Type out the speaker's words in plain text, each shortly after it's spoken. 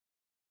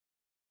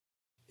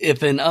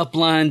If an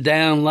upline,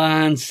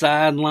 downline,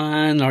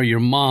 sideline, or your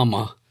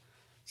mama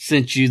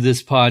sent you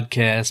this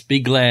podcast, be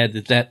glad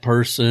that that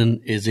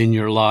person is in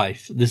your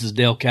life. This is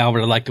Dale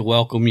Calvert. I'd like to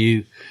welcome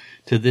you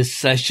to this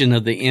session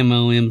of the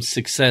MLM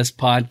Success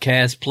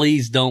Podcast.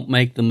 Please don't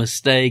make the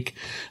mistake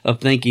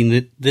of thinking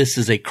that this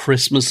is a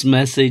Christmas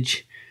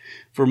message.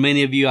 For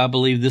many of you, I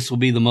believe this will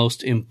be the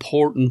most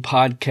important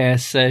podcast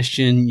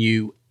session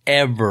you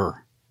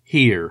ever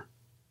hear.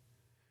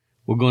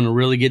 We're going to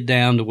really get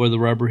down to where the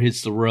rubber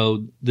hits the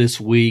road this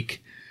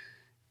week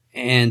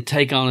and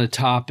take on a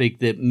topic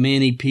that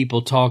many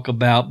people talk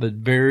about, but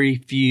very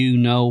few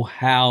know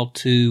how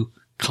to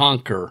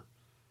conquer.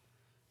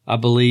 I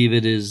believe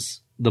it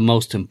is the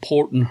most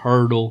important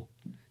hurdle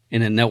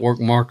in a network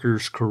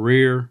marketer's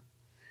career.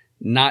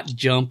 Not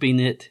jumping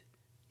it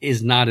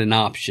is not an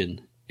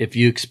option if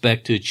you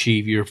expect to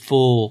achieve your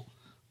full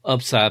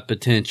upside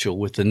potential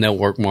with the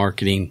network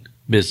marketing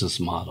business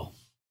model.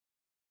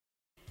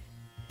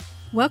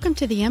 Welcome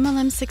to the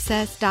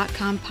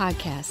MLMSuccess.com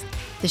podcast,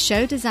 the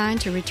show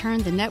designed to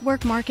return the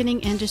network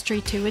marketing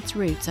industry to its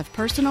roots of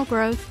personal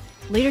growth,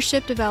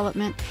 leadership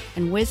development,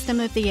 and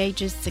wisdom of the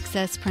ages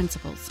success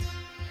principles.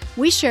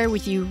 We share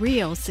with you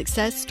real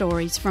success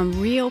stories from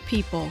real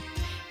people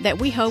that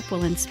we hope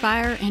will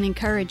inspire and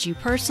encourage you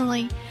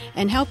personally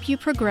and help you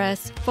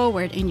progress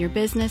forward in your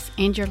business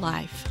and your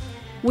life.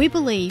 We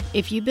believe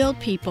if you build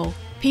people,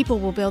 people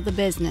will build the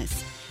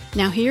business.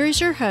 Now here is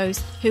your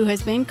host, who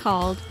has been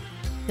called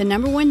the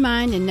number one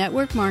mind in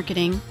network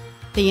marketing,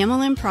 the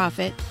MLM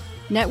Prophet,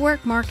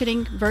 network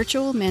marketing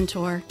virtual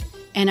mentor,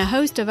 and a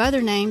host of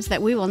other names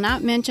that we will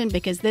not mention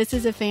because this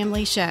is a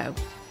family show.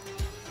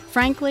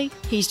 Frankly,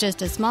 he's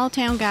just a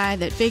small-town guy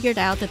that figured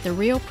out that the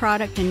real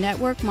product in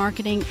network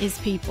marketing is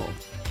people.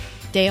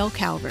 Dale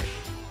Calvert.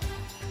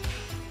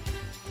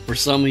 For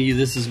some of you,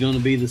 this is going to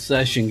be the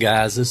session,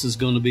 guys. This is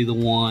going to be the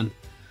one.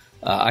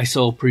 I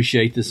so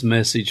appreciate this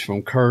message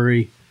from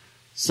Curry.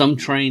 Some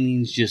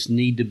trainings just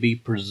need to be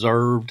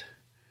preserved,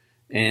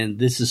 and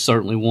this is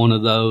certainly one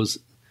of those.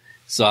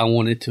 So I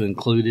wanted to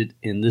include it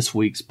in this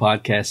week's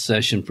podcast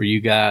session for you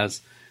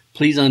guys.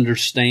 Please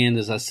understand,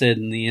 as I said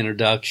in the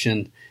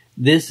introduction,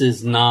 this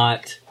is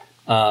not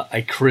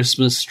a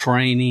Christmas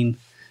training.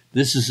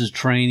 This is a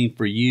training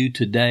for you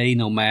today,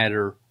 no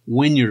matter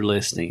when you're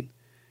listening.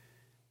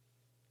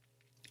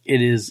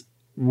 It is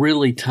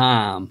really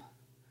time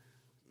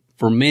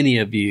for many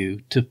of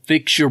you to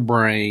fix your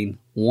brain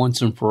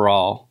once and for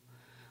all.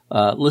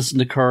 Listen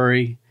to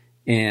Curry,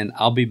 and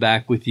I'll be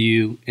back with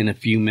you in a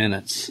few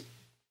minutes.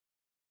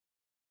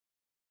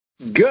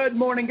 Good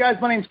morning, guys.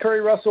 My name is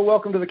Curry Russell.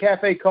 Welcome to the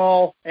Cafe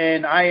Call,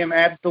 and I am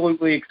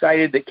absolutely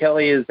excited that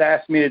Kelly has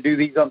asked me to do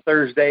these on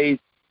Thursdays.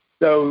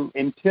 So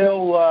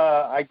until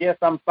I guess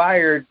I'm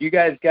fired, you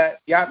guys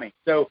got me.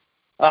 So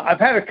I've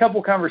had a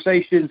couple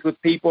conversations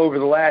with people over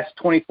the last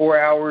 24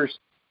 hours,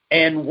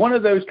 and one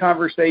of those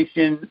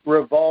conversations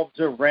revolves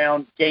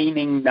around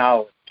gaining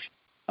knowledge.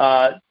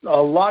 A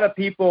lot of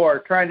people are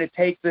trying to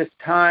take this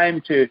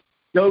time to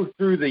go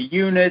through the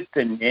units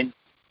and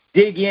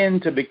dig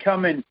into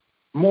becoming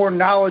more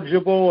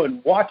knowledgeable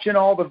and watching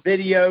all the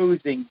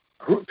videos and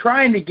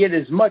trying to get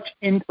as much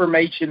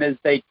information as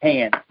they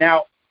can.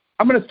 Now,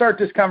 I'm going to start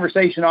this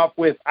conversation off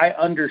with I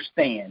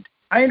understand.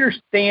 I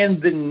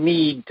understand the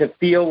need to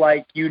feel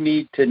like you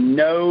need to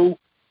know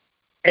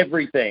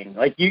everything.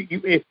 Like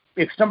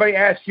if somebody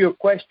asks you a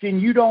question,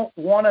 you don't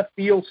want to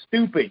feel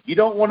stupid. You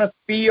don't want to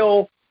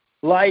feel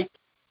like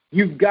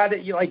you've got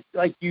it,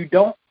 like you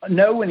don't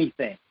know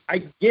anything.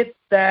 I get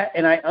that,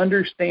 and I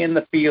understand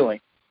the feeling.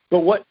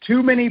 But what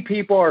too many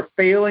people are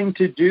failing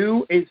to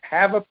do is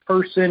have a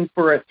person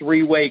for a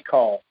three-way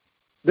call.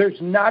 There's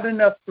not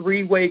enough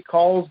three-way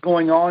calls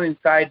going on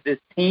inside this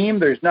team.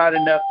 There's not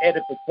enough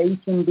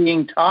edification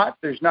being taught.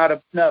 There's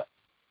not enough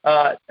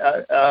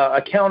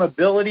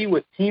accountability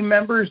with team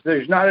members.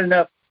 There's not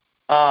enough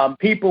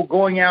people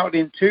going out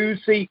in twos.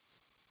 See,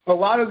 a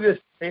lot of this,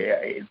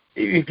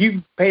 if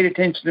you've paid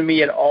attention to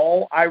me at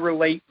all, I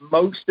relate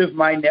most of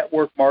my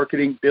network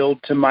marketing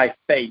build to my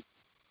faith.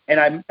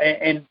 And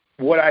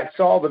what I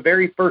saw the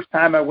very first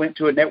time I went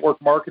to a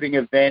network marketing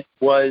event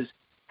was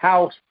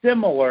how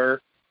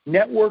similar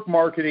network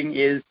marketing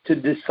is to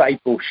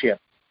discipleship.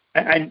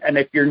 And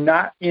if you're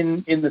not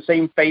in the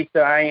same faith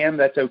that I am,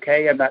 that's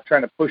okay. I'm not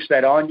trying to push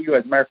that on you.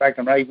 As a matter of fact,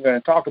 I'm not even going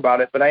to talk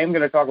about it, but I am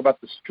going to talk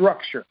about the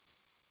structure.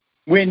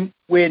 When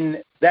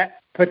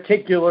that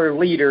particular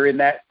leader in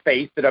that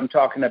faith that I'm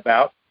talking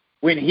about,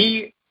 when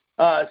he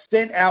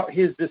sent out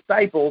his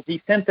disciples,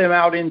 he sent them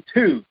out in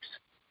twos.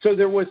 So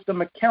there was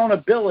some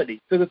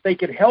accountability so that they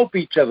could help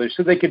each other,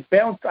 so they could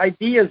bounce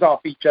ideas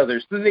off each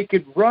other, so they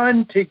could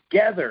run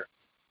together.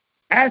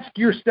 Ask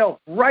yourself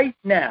right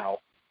now,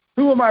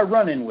 who am I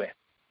running with?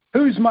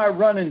 Who's my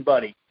running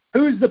buddy?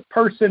 Who's the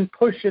person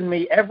pushing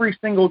me every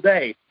single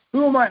day?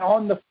 Who am I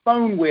on the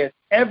phone with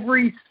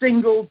every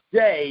single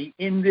day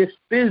in this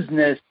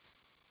business,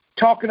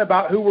 talking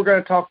about who we're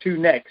going to talk to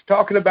next,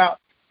 talking about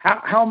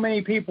how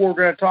many people we're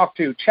going to talk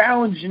to,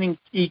 challenging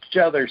each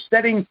other,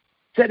 setting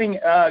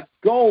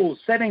goals,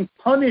 setting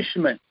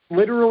punishment.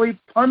 literally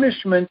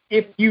punishment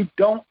if you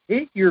don't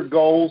hit your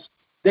goals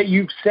that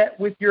you've set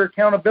with your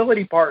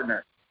accountability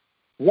partner.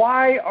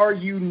 Why are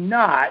you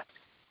not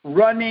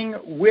running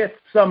with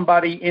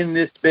somebody in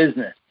this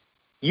business?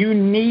 You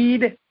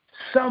need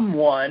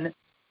someone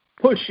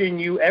pushing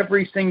you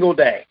every single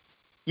day.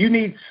 You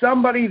need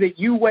somebody that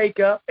you wake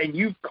up and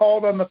you've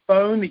called on the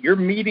phone, that you're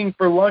meeting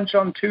for lunch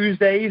on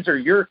Tuesdays, or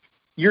you're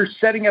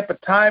setting up a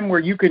time where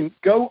you can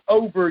go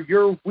over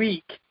your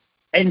week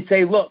and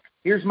say, look,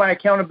 here's my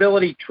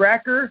accountability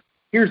tracker.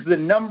 Here's the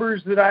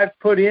numbers that I've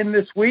put in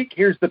this week.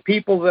 Here's the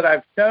people that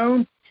I've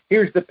shown.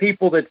 Here's the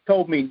people that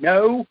told me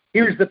no.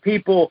 Here's the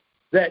people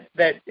that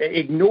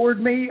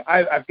ignored me.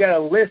 I've got a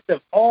list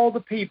of all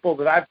the people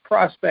that I've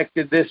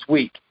prospected this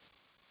week.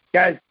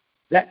 Guys,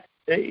 that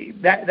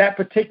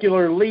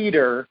particular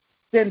leader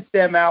sent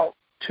them out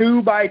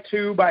 2 by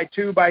 2 by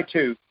 2 by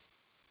 2.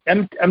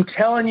 I'm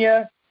telling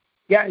you,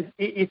 guys,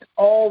 it's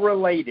all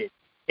related.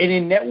 And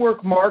in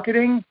network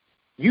marketing,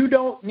 you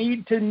don't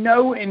need to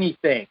know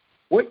anything.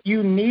 What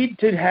you need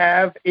to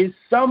have is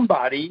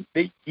somebody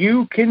that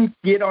you can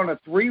get on a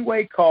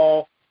 3-way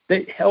call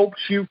that helps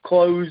you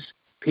close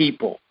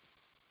people.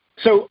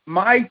 So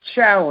my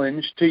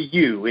challenge to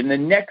you in the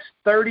next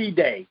 30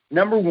 days,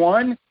 number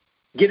one,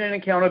 get an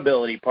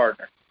accountability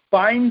partner.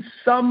 Find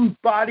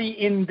somebody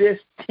in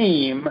this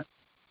team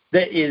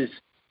that is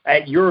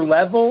at your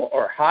level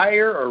or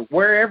higher or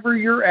wherever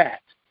you're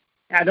at.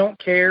 I don't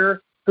care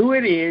who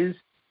it is.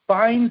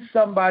 Find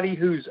somebody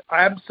who's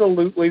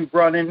absolutely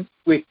running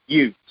with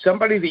you,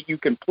 somebody that you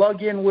can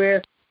plug in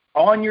with,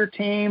 on your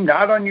team,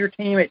 not on your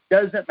team. It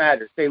doesn't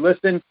matter. Say,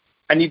 listen,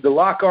 I need to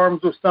lock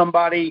arms with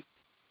somebody.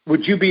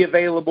 Would you be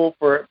available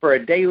for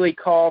a daily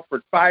call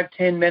for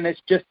 5-10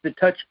 minutes just to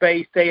touch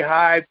base, say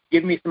hi,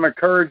 give me some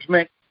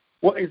encouragement,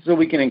 so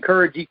we can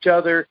encourage each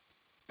other?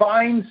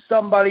 Find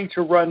somebody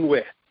to run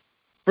with.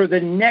 For the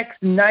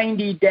next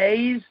 90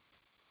 days,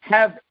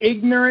 have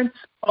ignorance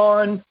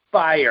on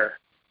fire.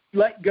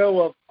 Let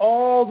go of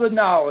all the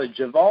knowledge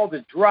of all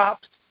the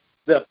drops,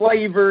 the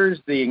flavors,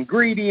 the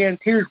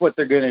ingredients. Here's what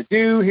they're going to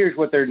do. Here's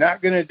what they're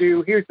not going to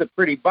do. Here's the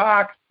pretty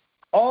box.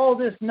 All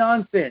this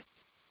nonsense.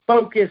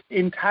 Focus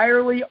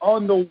entirely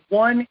on the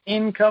one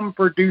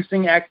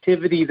income-producing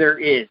activity there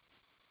is,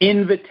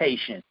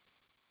 invitation.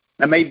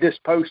 I made this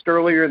post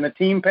earlier in the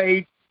team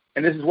page,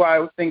 and this is why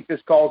I think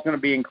this call is going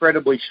to be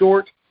incredibly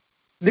short.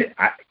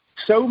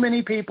 So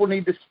many people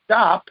need to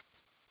stop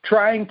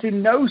trying to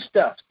know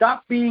stuff.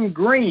 Stop being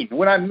green.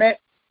 When I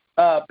met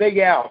Big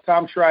Al,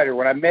 Tom Schreider,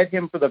 when I met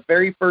him for the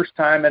very first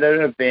time at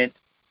an event,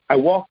 I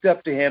walked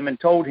up to him and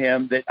told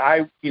him that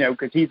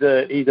because he's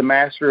a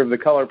master of the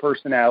color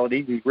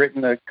personalities. He's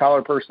written the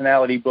color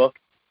personality book.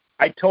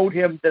 I told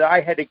him that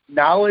I had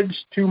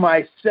acknowledged to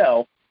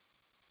myself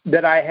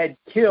that I had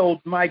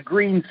killed my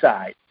green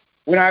side.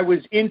 When I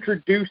was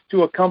introduced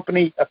to a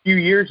company a few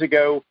years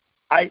ago,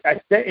 I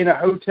sat in a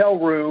hotel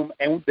room,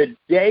 and the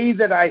day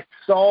that I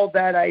saw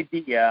that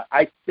idea,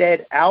 I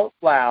said out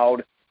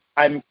loud,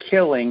 I'm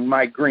killing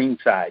my green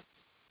side.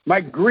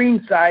 My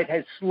green side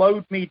has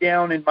slowed me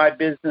down in my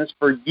business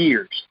for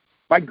years.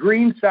 My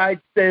green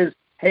side says,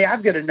 hey,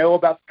 I've got to know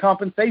about the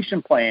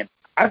compensation plan.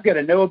 I've got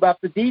to know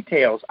about the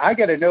details. I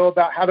got to know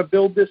about how to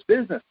build this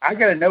business. I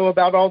got to know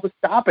about all the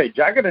stoppage.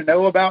 I got to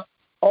know about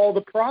all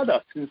the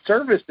products and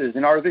services,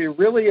 and are there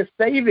really a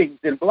savings,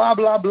 and blah,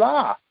 blah,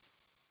 blah.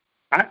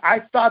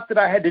 I thought that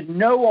I had to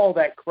know all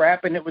that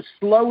crap, and it was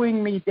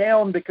slowing me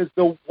down, because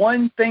the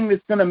one thing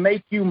that's going to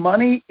make you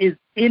money is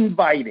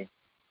inviting.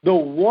 The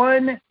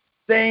one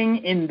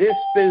thing in this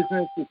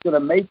business that's going to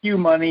make you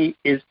money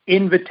is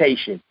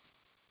invitation.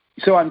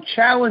 So I'm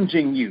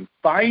challenging you,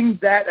 find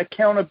that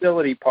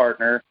accountability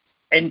partner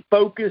and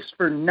focus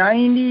for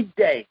 90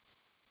 days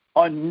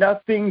on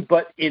nothing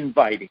but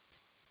inviting.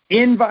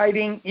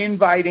 Inviting.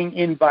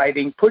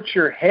 Put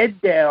your head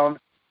down,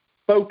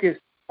 focus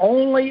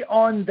only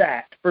on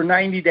that for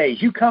 90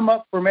 days. You come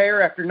up from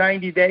air after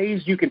 90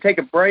 days, you can take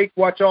a break,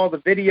 watch all the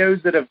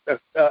videos that have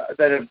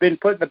been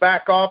put in the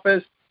back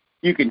office.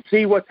 You can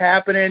see what's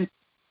happening.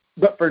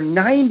 But for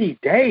 90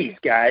 days,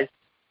 guys,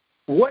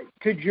 what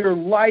could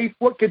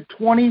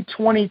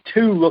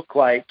 2022 look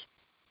like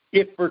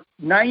if for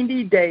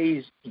 90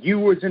 days you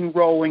was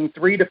enrolling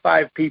 3 to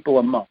 5 people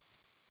a month,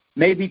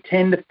 maybe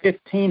 10 to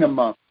 15 a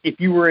month? If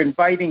you were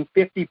inviting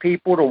 50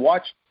 people to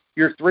watch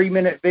your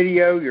 3-minute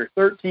video, your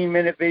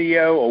 13-minute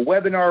video, a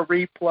webinar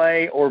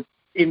replay, or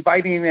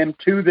inviting them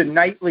to the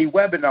nightly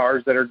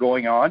webinars that are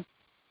going on,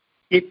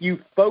 if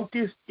you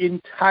focus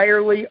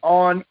entirely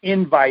on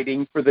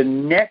inviting for the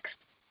next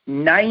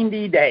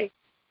 90 days,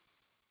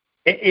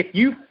 if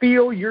you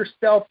feel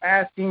yourself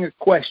asking a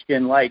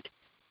question like,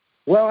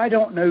 well, I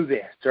don't know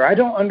this, or I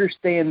don't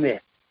understand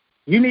this,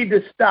 you need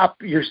to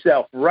stop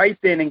yourself right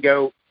then and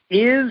go,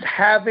 is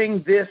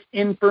having this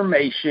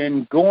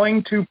information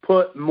going to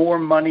put more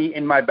money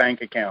in my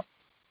bank account?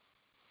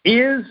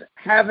 Is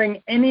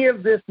having any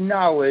of this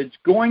knowledge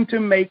going to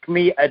make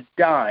me a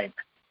dime?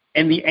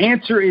 And the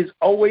answer is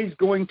always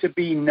going to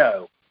be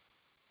no.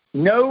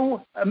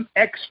 No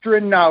extra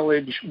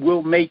knowledge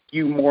will make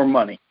you more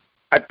money.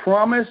 I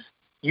promise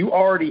you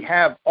already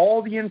have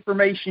all the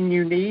information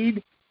you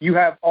need. You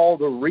have all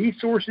the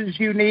resources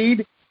you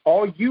need.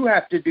 All you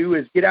have to do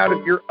is get out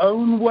of your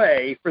own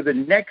way for the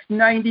next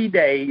 90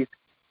 days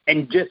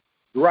and just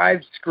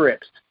drive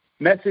scripts.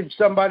 Message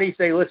somebody,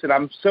 say, listen,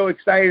 I'm so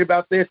excited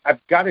about this.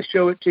 I've got to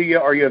show it to you.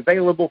 Are you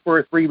available for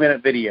a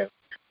 3-minute video?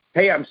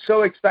 Hey, I'm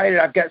so excited.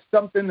 I've got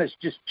something that's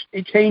just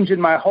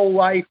changing my whole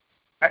life.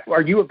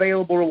 Are you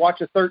available to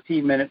watch a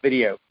 13-minute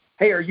video?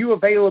 Hey, are you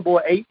available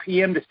at 8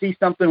 p.m. to see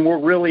something we're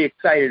really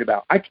excited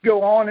about? I could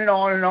go on and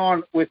on and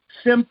on with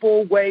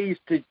simple ways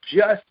to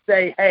just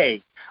say,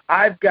 hey,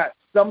 I've got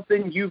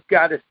something you've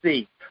got to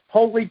see.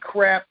 Holy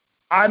crap,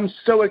 I'm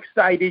so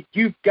excited.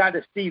 You've got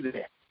to see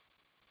this.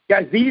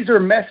 Guys, these are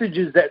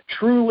messages that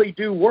truly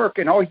do work,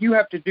 and all you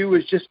have to do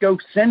is just go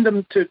send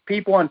them to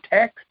people on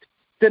text,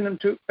 send them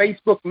to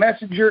Facebook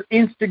Messenger,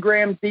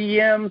 Instagram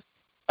DMs,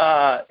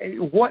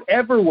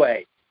 whatever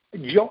way.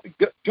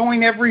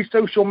 Join every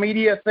social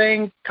media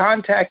thing.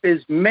 Contact as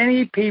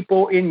many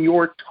people in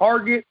your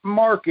target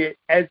market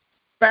as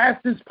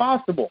fast as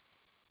possible.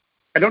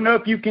 I don't know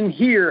if you can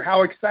hear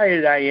how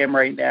excited I am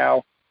right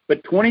now,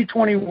 but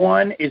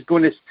 2021 is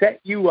going to set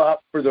you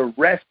up for the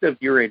rest of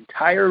your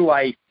entire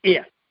life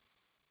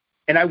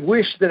and I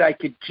wish that I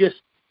could just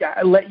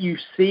let you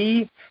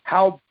see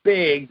how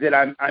big that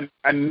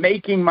I'm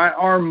making my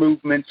arm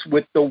movements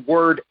with the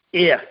word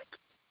if.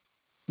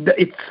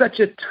 It's such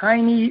a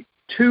tiny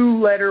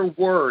 2-letter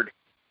word,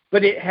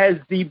 but it has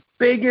the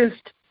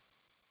biggest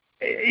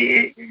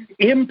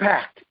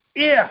impact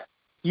if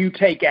you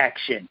take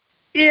action,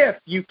 if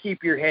you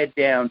keep your head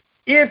down,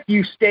 if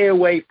you stay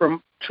away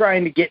from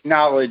trying to get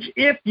knowledge,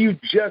 if you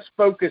just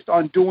focus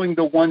on doing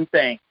the one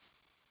thing.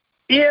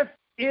 If.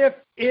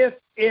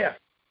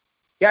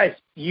 Guys,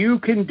 you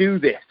can do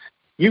this.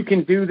 You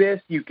can do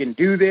this. You can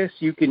do this.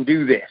 You can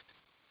do this.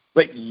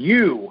 But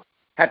you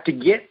have to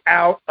get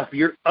out of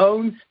your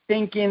own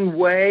stinking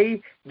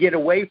way, get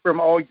away from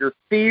all your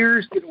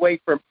fears, get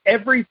away from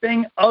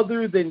everything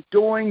other than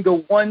doing the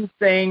one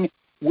thing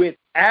with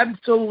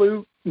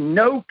absolute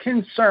no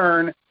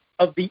concern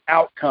of the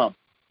outcome.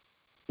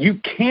 You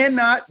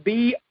cannot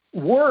be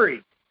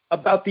worried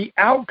about the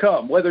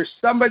outcome, whether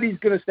somebody's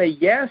going to say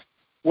yes,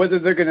 whether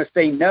they're going to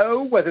say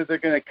no, whether they're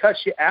going to cuss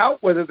you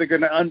out, whether they're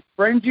going to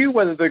unfriend you,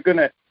 whether they're going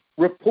to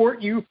report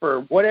you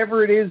for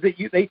whatever it is that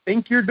they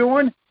think you're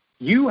doing.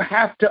 You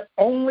have to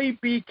only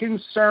be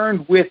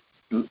concerned with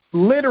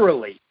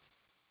literally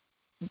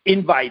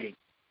inviting.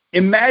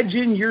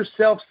 Imagine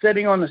yourself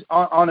sitting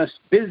on a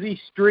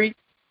busy street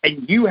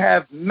and you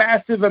have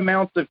massive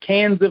amounts of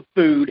cans of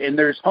food and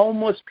there's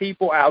homeless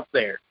people out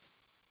there.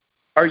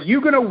 Are you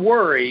going to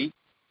worry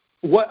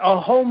what a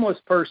homeless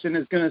person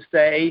is going to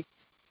say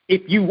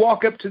if you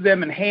walk up to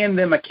them and hand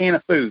them a can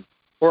of food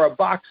or a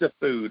box of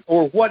food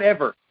or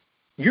whatever?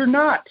 You're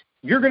not.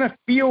 You're going to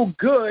feel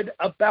good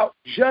about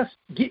just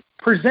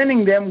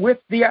presenting them with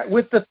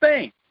the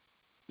thing.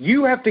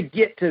 You have to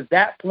get to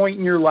that point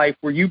in your life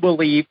where you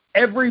believe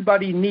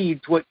everybody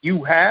needs what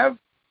you have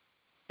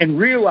and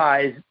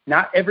realize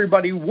not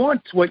everybody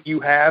wants what you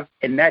have,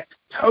 and that's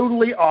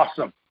totally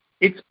awesome.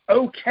 It's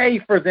okay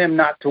for them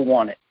not to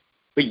want it,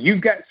 but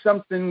you've got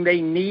something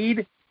they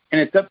need,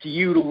 and it's up to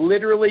you to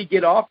literally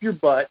get off your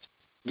butt,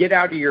 get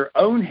out of your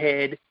own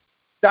head,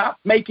 stop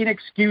making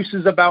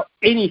excuses about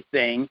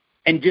anything,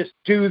 and just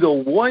do the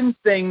one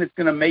thing that's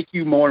going to make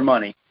you more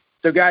money.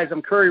 So, guys,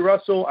 I'm Curry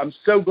Russell. I'm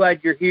so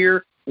glad you're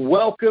here.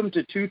 Welcome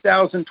to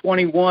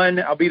 2021.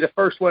 I'll be the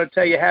first one to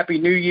tell you Happy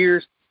New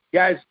Year's.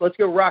 Guys, let's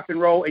go rock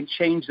and roll and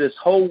change this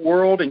whole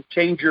world and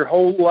change your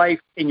whole life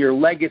and your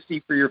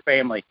legacy for your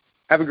family.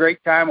 Have a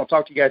great time. I'll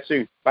talk to you guys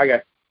soon. Bye,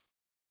 guys.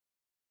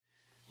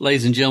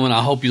 Ladies and gentlemen,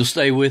 I hope you'll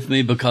stay with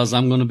me because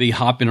I'm going to be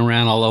hopping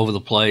around all over the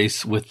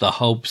place with the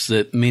hopes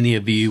that many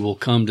of you will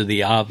come to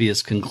the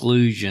obvious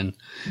conclusion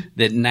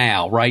that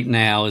right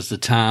now is the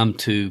time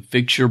to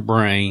fix your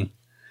brain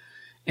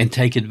and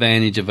take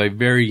advantage of a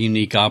very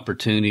unique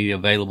opportunity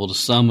available to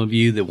some of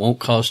you that won't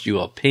cost you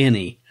a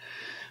penny.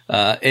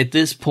 At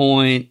this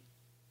point,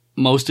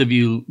 most of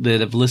you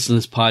that have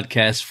listened to this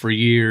podcast for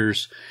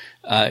years,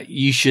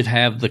 you should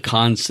have the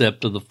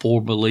concept of the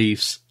 4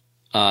 beliefs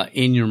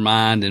in your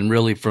mind and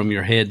really from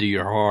your head to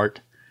your heart,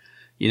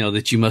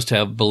 that you must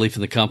have belief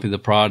in the company, the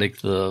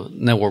product, the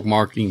network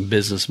marketing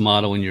business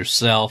model, and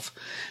yourself.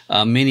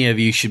 Many of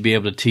you should be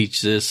able to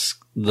teach this,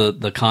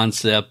 the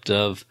concept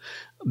of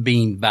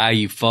being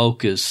value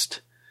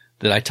focused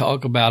that I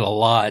talk about a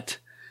lot,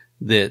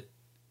 that,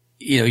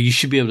 you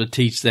should be able to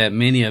teach that,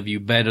 many of you,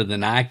 better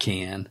than I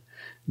can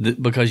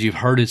because you've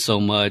heard it so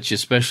much,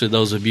 especially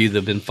those of you that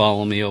have been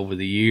following me over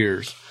the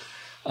years.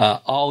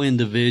 All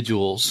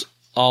individuals,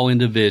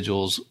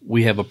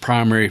 we have a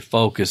primary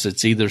focus.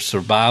 It's either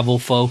survival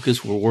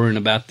focus, we're worrying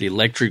about the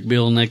electric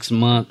bill next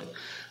month,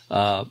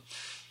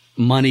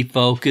 money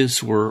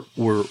focus,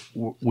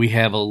 we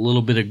have a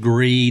little bit of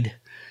greed,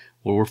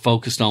 where we're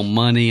focused on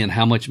money and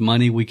how much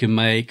money we can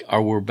make,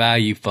 or we're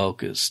value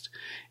focused.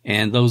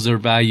 And those that are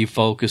value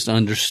focused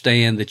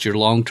understand that your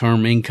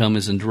long-term income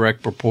is in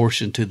direct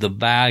proportion to the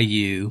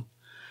value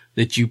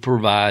that you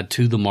provide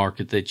to the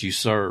market that you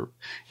serve.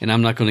 And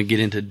I'm not going to get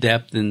into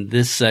depth in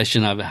this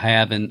session. I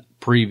have in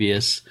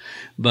previous,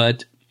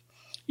 but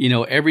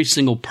every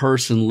single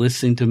person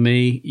listening to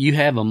me, you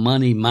have a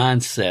money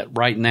mindset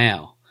right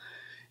now.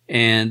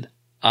 And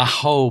I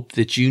hope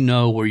that you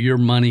know where your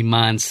money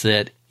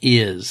mindset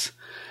is.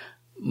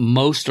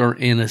 Most are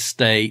in a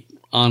state,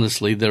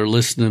 honestly, they're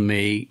listening to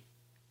me,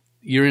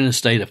 you're in a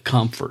state of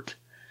comfort,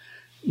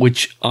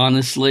 which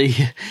honestly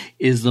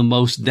is the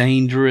most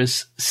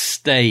dangerous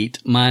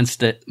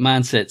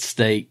mindset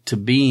state to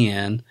be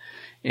in.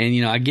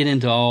 And, I get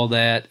into all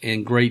that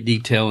in great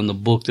detail in the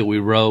book that we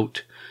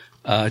wrote,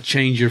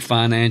 Change Your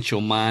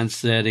Financial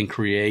Mindset and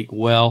Create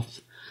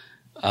Wealth.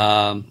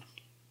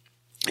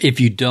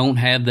 If you don't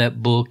have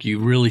that book, you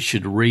really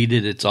should read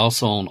it. It's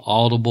also on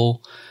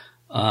Audible.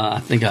 I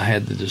think I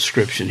had the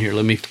description here.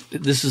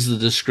 This is the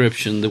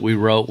description that we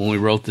wrote when we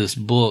wrote this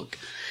book.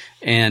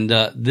 And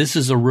this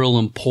is a real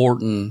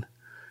important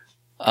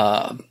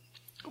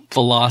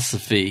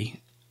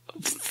philosophy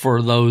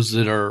for those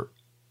that are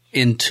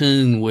in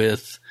tune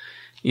with,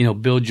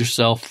 build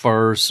yourself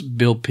first,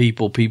 build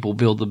people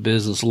build the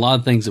business, a lot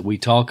of things that we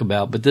talk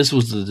about. But this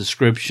was the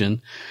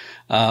description.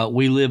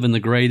 We live in the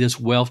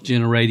greatest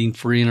wealth-generating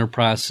free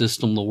enterprise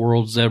system the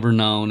world's ever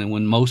known. And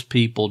when most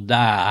people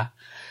die,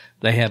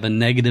 they have a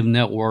negative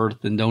net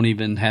worth and don't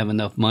even have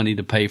enough money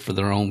to pay for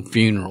their own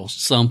funerals.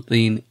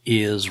 Something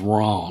is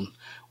wrong.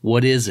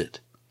 What is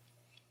it?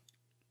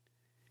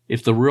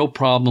 If the real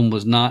problem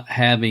was not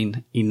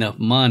having enough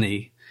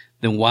money,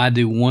 then why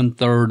do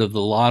 1/3 of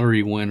the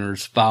lottery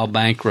winners file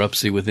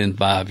bankruptcy within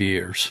 5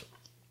 years?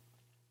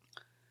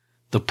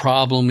 The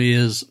problem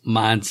is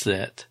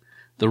mindset.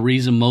 The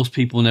reason most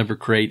people never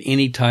create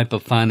any type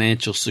of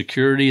financial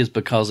security is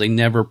because they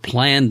never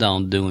planned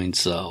on doing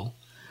so.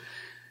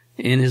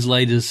 In his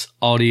latest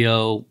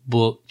audio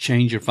book,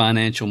 Change Your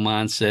Financial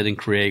Mindset and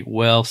Create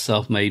Wealth,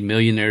 Self-Made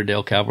Millionaire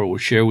Dale Calvert will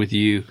share with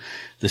you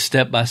the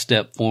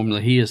step-by-step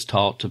formula he has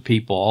taught to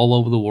people all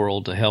over the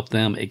world to help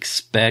them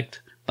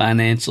expect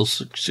financial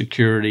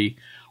security,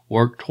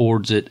 work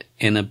towards it,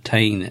 and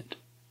obtain it.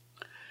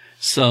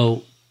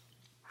 So,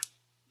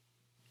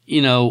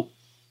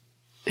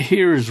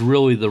 here's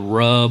really the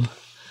rub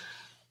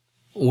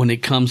when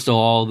it comes to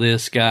all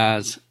this,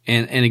 guys.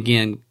 And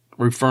again,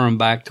 referring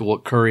back to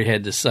what Curry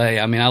had to say,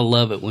 I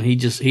love it when he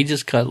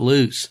just cut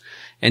loose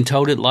and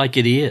told it like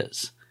it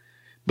is.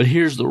 But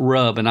here's the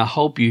rub, and I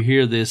hope you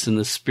hear this in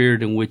the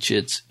spirit in which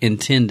it's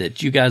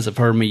intended. You guys have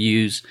heard me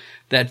use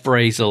that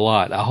phrase a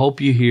lot. I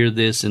hope you hear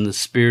this in the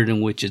spirit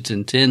in which it's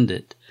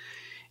intended.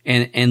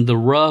 And the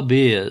rub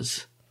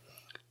is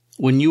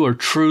when you are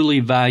truly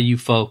value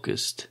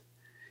focused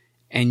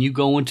and you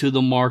go into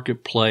the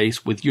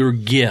marketplace with your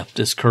gift,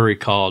 as Curry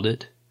called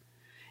it,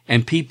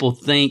 and people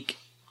think,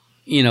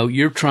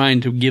 you're trying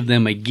to give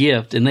them a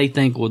gift, and they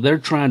think, well, they're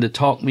trying to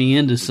talk me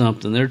into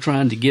something. They're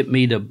trying to get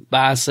me to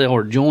buy, sell,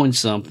 or join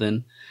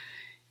something,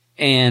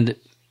 and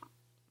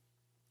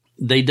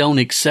they don't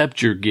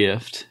accept your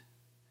gift.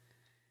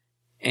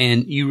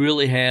 And you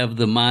really have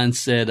the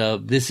mindset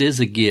of this is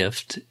a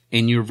gift,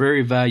 and you're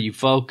very value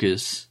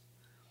focused.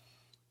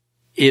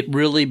 It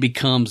really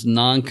becomes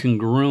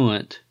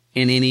non-congruent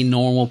in any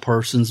normal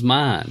person's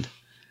mind.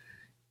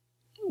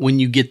 When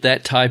you get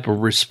that type of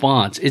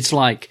response, it's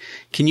like,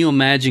 can you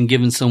imagine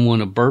giving someone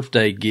a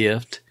birthday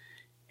gift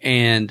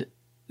and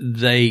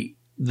they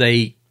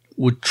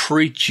would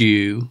treat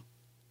you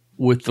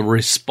with the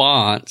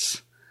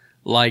response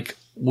like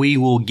we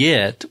will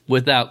get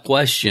without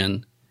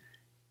question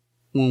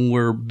when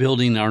we're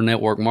building our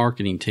network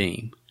marketing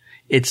team?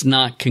 It's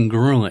not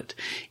congruent.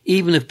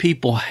 Even if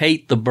people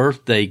hate the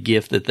birthday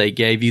gift that they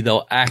gave you,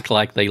 they'll act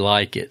like they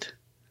like it.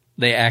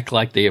 They act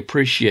like they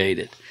appreciate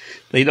it.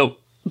 They don't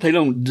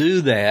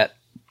do that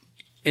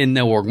in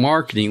network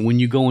marketing. When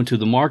you go into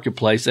the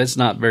marketplace, that's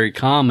not very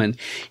common,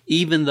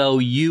 even though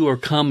you are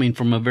coming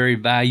from a very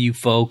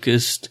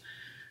value-focused,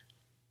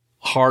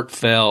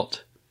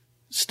 heartfelt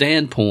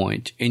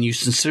standpoint, and you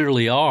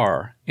sincerely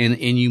are, and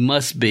you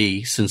must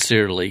be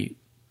sincerely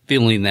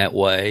feeling that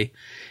way.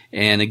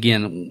 And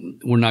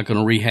again, we're not going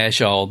to rehash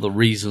all the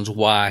reasons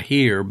why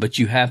here, but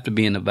you have to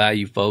be in a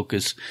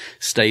value-focused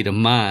state of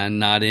mind,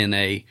 not in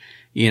a,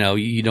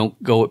 you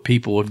don't go at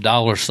people with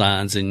dollar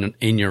signs in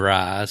your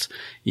eyes.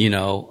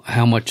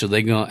 How much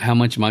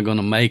am I going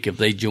to make if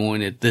they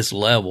join at this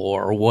level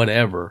or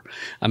whatever?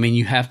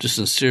 You have to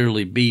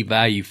sincerely be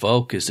value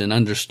focused and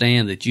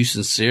understand that you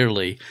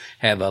sincerely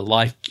have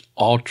a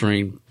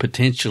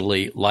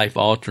potentially life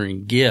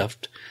altering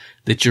gift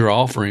that you're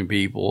offering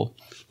people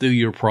through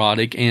your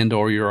product and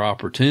or your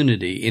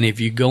opportunity. And if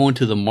you go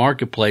into the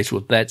marketplace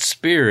with that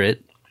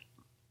spirit,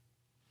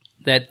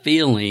 that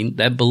feeling,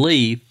 that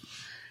belief,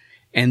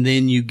 and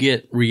then you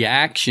get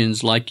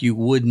reactions like you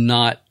would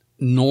not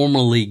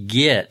normally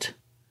get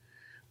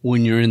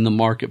when you're in the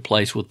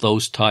marketplace with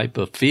those type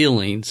of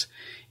feelings,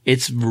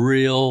 it's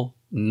real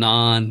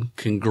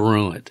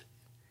non-congruent.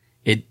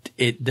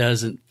 It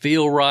doesn't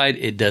feel right.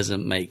 It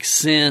doesn't make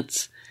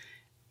sense.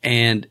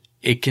 And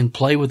it can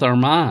play with our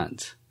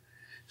minds.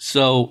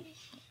 So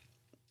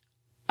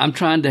I'm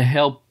trying to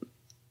help,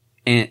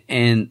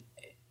 and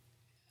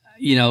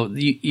you know,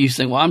 you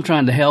think, well, I'm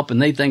trying to help,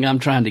 and they think I'm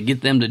trying to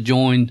get them to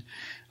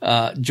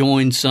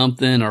join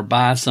something or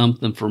buy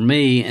something for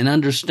me. And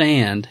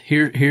understand,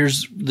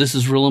 this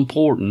is real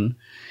important.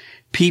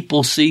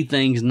 People see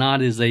things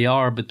not as they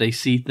are, but they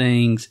see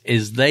things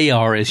as they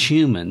are as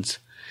humans.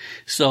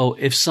 So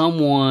if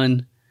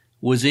someone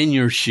was in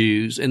your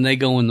shoes and they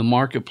go in the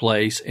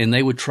marketplace and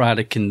they would try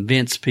to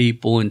convince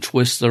people and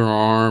twist their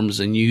arms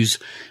and use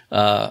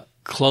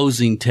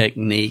closing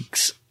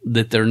techniques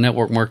that their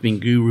network marketing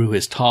guru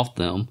has taught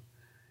them,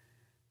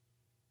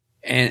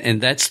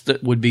 and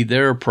would be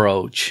their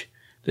approach,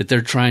 that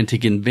they're trying to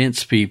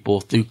convince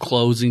people through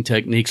closing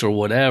techniques or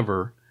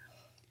whatever,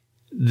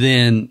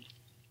 then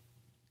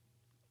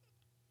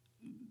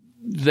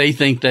they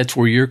think that's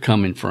where you're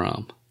coming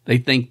from. They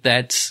think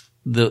that's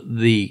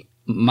the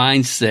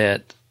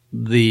mindset,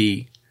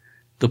 the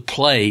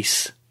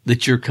place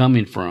that you're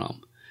coming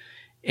from.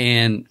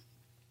 And,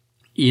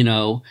 you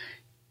know,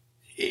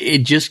 it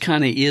just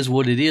kind of is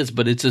what it is,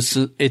 but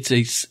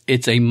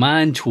it's a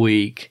mind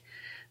tweak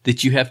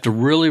that you have to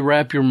really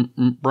wrap your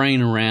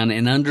brain around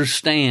and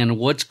understand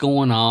what's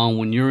going on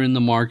when you're in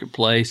the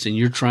marketplace and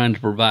you're trying to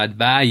provide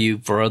value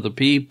for other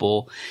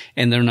people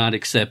and they're not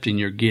accepting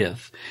your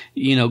gift.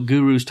 You know,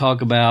 gurus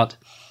talk about,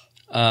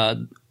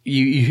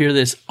 you hear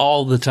this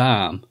all the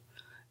time.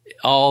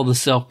 All the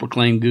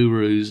self-proclaimed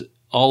gurus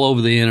all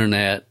over the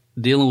internet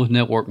dealing with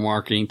network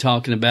marketing,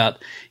 talking about,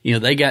 you know,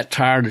 they got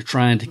tired of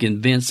trying to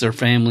convince their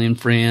family and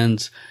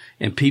friends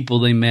and people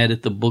they met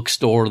at the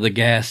bookstore or the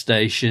gas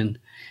station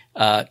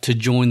to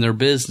join their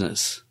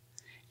business.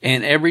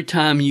 And every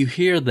time you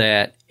hear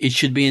that, it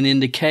should be an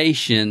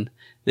indication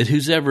that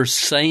who's ever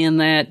saying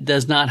that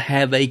does not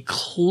have a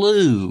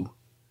clue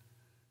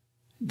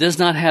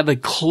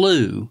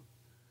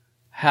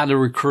how to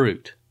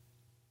recruit.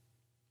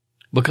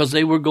 Because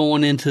they were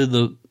going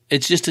into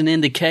it's just an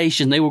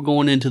indication they were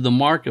going into the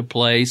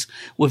marketplace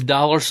with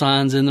dollar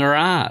signs in their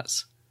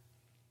eyes.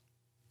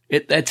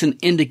 That's an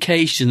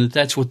indication that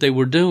that's what they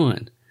were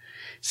doing.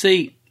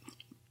 See,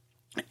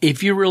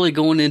 if you're really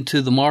going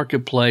into the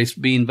marketplace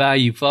being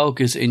value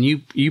focused and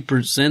you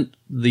present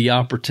the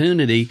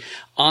opportunity,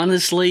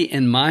 honestly,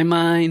 in my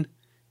mind,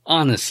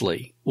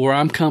 where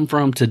I'm come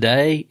from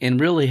today and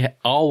really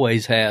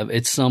always have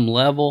at some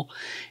level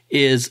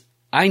is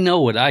I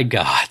know what I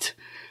got.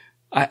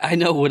 I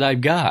know what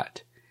I've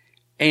got.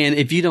 And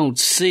if you don't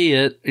see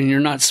it and you're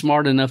not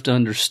smart enough to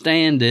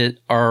understand it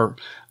or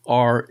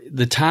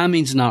the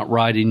timing's not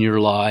right in your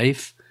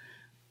life,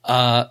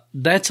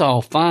 that's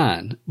all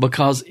fine.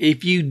 Because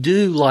if you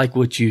do like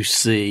what you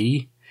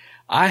see,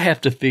 I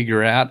have to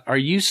figure out, are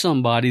you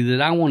somebody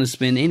that I want to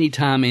spend any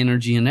time,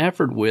 energy, and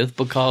effort with?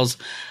 Because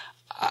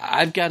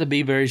I've got to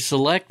be very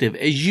selective,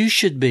 as you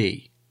should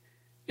be.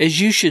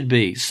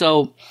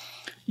 So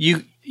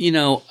you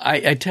know,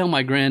 I tell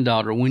my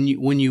granddaughter, when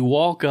you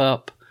walk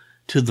up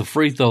to the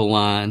free throw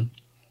line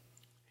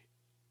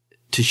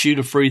to shoot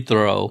a free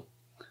throw,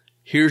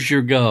 here's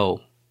your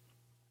goal.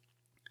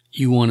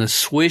 You want to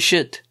swish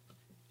it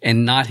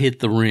and not hit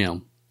the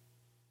rim.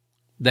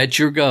 That's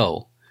your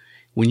goal.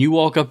 When you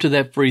walk up to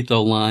that free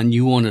throw line,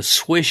 you want to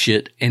swish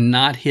it and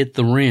not hit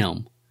the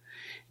rim.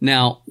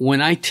 Now,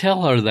 when I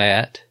tell her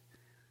that,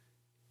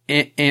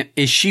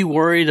 is she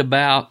worried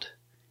about,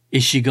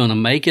 is she going to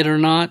make it or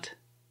not?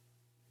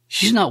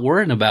 She's not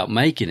worrying about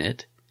making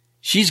it.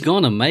 She's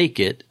going to make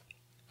it.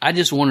 I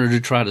just want her to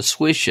try to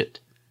swish it.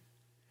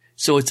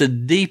 So it's a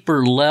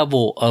deeper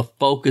level of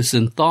focus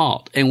and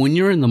thought. And when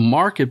you're in the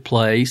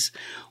marketplace,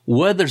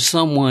 whether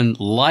someone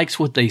likes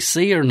what they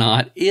see or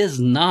not is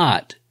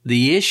not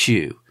the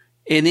issue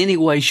in any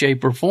way,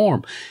 shape, or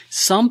form.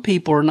 Some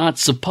people are not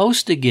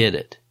supposed to get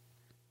it.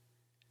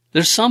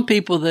 There's some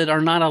people that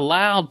are not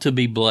allowed to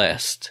be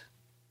blessed.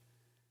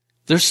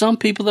 There's some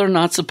people that are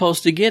not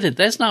supposed to get it.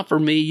 That's not for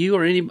me, you,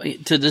 or anybody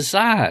to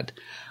decide.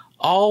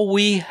 All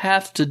we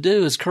have to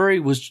do, as Curry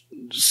was,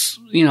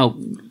 you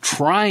know,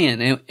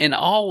 trying, and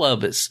all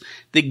of us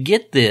that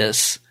get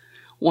this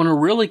want to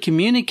really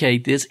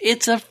communicate this.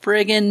 It's a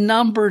friggin'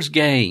 numbers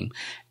game.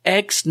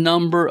 X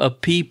number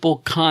of people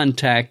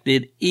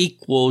contacted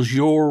equals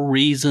your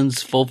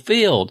reasons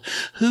fulfilled.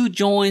 Who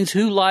joins,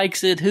 who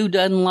likes it, who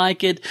doesn't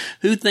like it,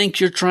 who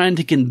thinks you're trying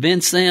to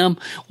convince them,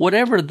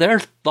 whatever their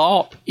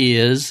thought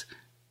is,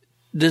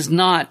 does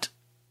not,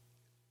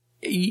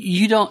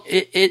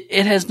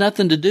 it has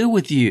nothing to do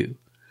with you.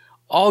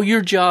 All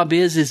your job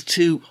is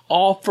to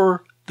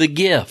offer the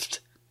gift.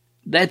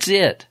 That's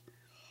it.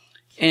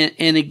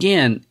 And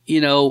again,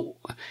 you know,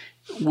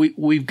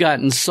 we've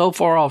gotten so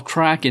far off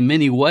track in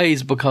many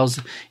ways because,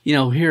 you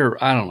know, here,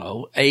 I don't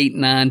know, 8,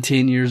 9,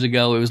 10 years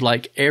ago, it was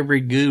like every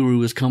guru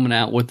was coming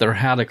out with their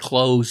how to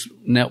close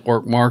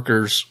network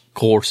marketers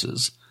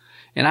courses.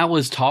 And I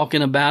was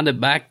talking about it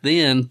back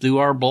then through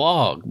our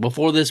blog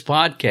before this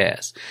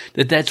podcast,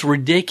 that's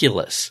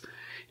ridiculous.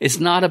 It's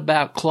not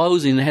about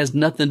closing. It has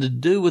nothing to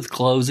do with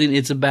closing.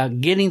 It's about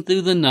getting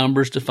through the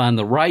numbers to find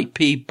the right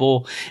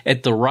people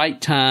at the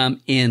right time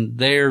in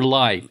their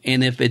life.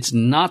 And if it's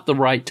not the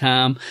right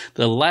time,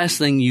 the last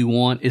thing you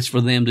want is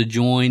for them to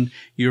join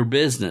your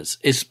business,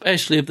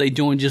 especially if they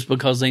join just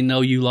because they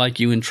know you, like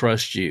you, and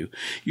trust you.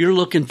 You're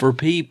looking for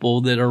people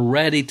that are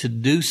ready to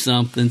do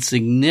something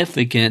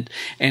significant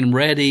and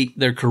ready,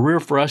 they're career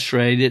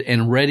frustrated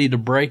and ready to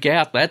break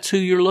out. That's who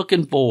you're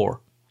looking for.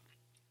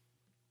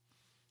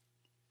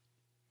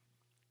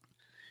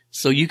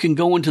 So you can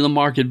go into the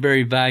market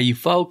very value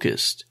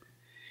focused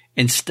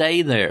and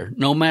stay there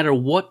no matter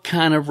what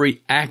kind of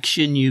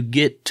reaction you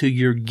get to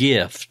your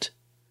gift.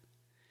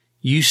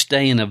 You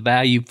stay in a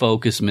value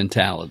focused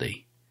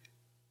mentality.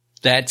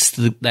 That's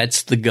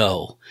the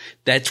goal.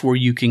 That's where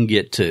you can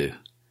get to.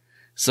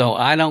 So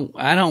I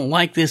don't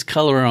like this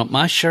color on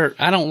my shirt.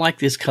 I don't like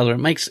this color.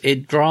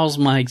 It draws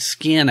my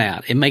skin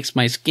out. It makes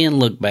my skin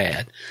look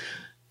bad.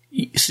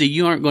 See,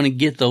 you aren't going to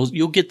get those.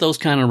 You'll get those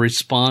kind of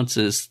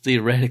responses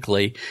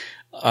theoretically,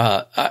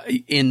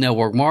 in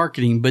network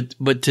marketing,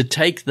 but to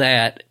take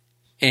that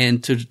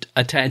and to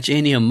attach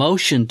any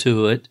emotion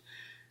to it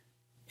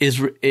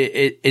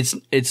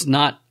it's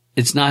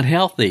not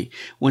healthy.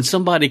 When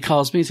somebody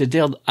calls me and says,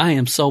 Dale, I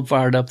am so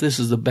fired up. This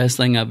is the best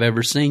thing I've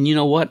ever seen. You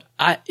know what?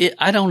 I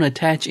don't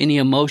attach any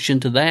emotion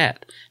to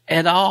that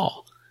at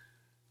all.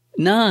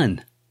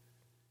 None.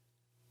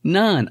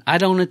 I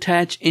don't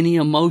attach any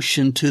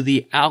emotion to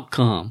the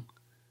outcome.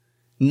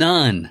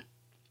 None.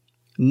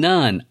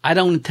 I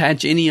don't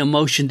attach any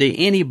emotion to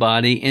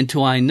anybody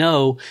until I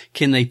know,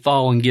 can they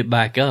fall and get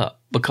back up?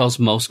 Because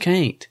most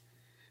can't.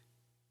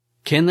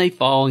 Can they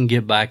fall and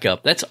get back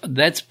up?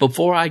 That's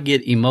before I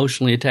get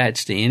emotionally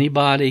attached to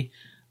anybody.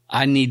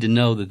 I need to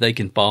know that they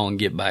can fall and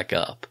get back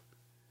up,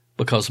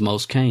 because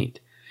most can't.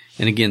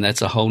 And again,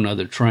 that's a whole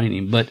nother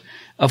training. But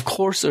of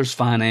course there's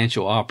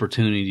financial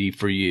opportunity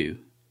for you.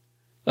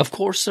 Of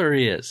course there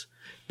is.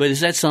 But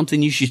is that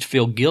something you should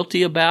feel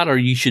guilty about or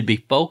you should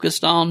be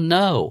focused on?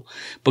 No,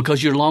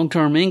 because your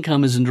long-term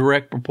income is in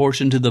direct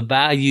proportion to the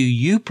value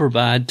you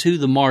provide to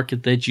the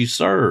market that you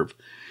serve.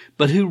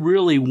 But who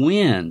really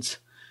wins?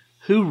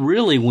 Who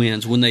really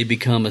wins when they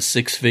become a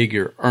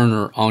six-figure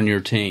earner on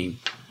your team?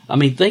 I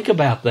mean, think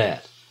about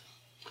that.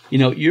 You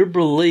know, your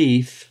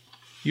belief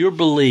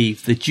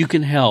that you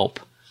can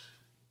help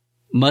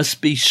must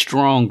be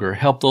stronger.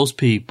 Help those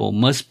people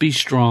must be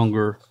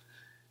stronger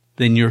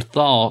than your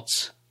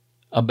thoughts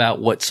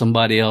about what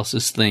somebody else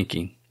is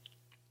thinking.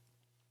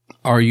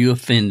 Are you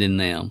offending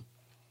them?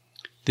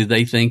 Do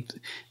they think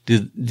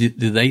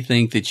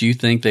that you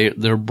think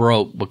they're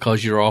broke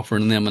because you're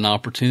offering them an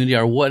opportunity,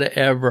 or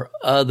whatever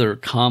other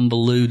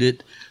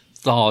convoluted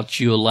thoughts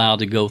you allow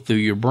to go through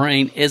your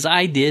brain, as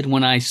I did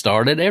when I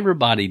started?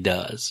 Everybody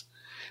does.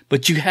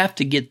 But you have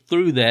to get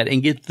through that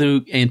and get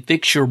through and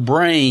fix your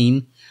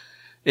brain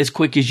as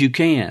quick as you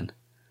can.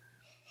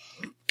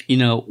 You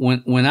know,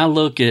 when I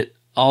look at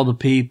all the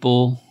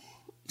people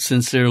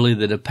sincerely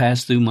that have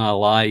passed through my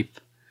life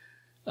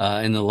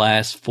in the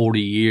last 40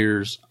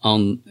 years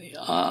on,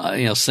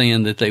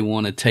 saying that they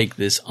want to take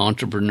this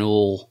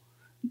entrepreneurial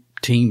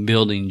team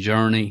building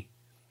journey,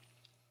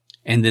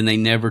 and then they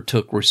never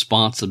took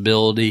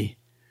responsibility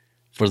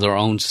for their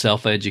own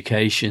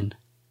self-education.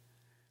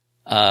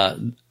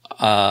 And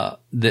I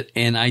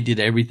did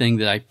everything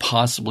that I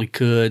possibly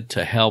could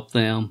to help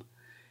them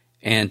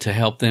and to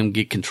help them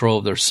get control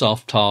of their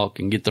self-talk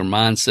and get their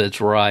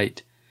mindsets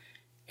right.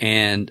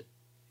 And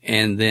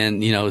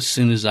then, as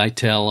soon as I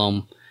tell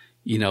them,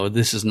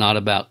 this is not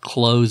about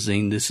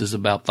closing. This is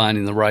about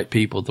finding the right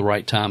people at the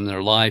right time in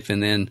their life.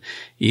 And then,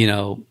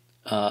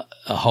 a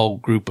whole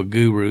group of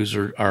gurus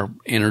are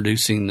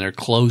introducing their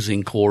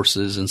closing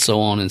courses and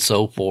so on and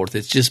so forth.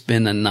 It's just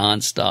been a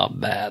nonstop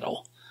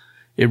battle.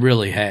 It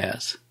really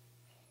has.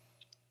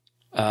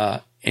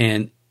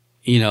 And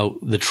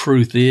the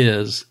truth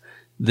is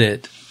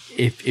that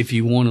if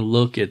you want to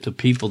look at the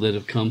people that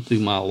have come through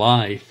my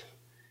life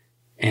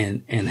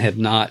and have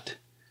not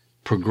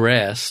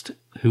progressed,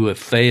 who have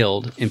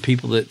failed, and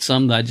people that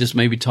I just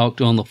maybe talked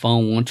to on the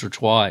phone once or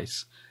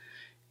twice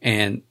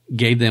and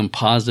gave them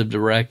positive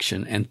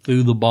direction and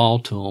threw the ball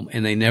to them,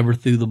 and they never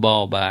threw the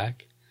ball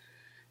back.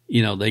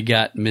 They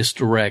got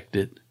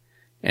misdirected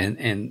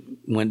and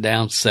went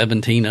down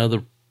 17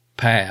 other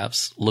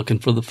paths looking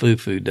for the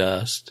foo-foo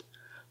dust,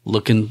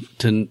 looking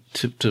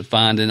to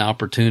find an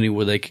opportunity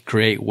where they could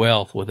create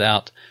wealth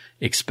without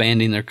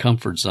expanding their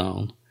comfort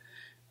zone.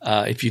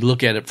 If you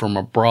look at it from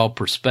a broad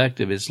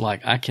perspective, it's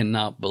like, I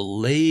cannot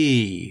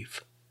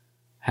believe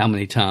how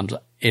many times,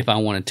 if I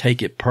want to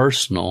take it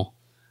personal,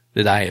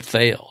 that I have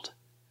failed.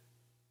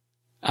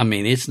 I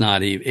mean, it's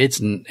not even,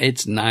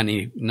 it's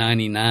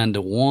 99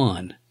 to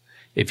 1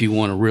 if you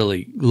want to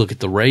really look at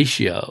the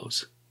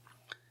ratios.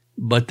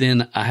 But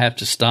then I have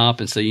to stop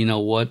and say, you know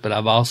what? But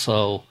I've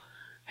also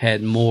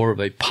had more of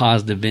a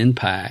positive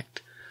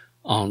impact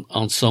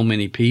on so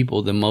many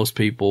people than most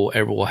people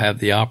ever will have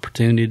the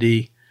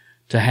opportunity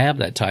to have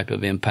that type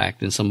of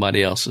impact in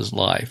somebody else's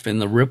life.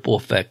 And the ripple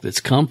effect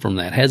that's come from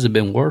that, has it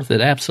been worth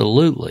it?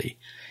 Absolutely.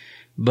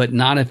 but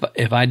not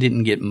if I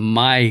didn't get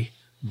my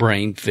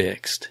brain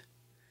fixed.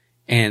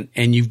 And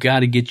you've got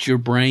to get your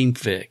brain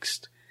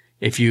fixed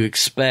if you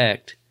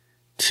expect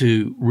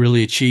to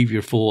really achieve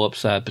your full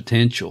upside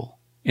potential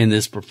in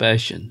this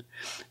profession.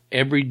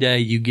 Every day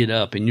you get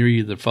up and you're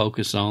either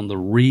focused on the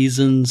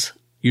reasons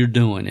you're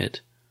doing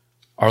it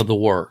or the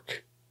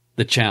work,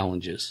 the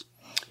challenges.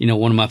 You know,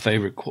 one of my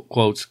favorite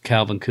quotes,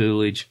 Calvin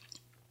Coolidge,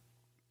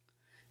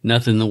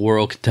 nothing in the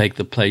world can take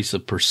the place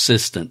of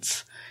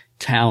persistence.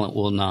 Talent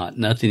will not.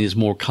 Nothing is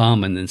more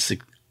common than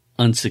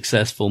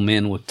unsuccessful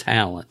men with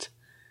talent.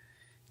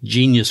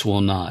 Genius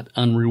will not.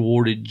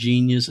 Unrewarded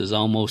genius is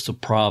almost a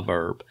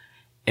proverb.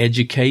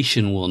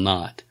 Education will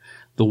not.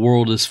 The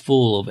world is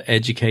full of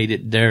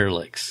educated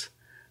derelicts.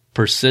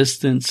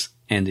 Persistence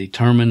and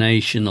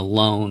determination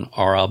alone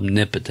are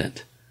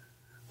omnipotent.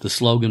 The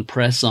slogan,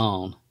 "Press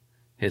On,"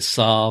 has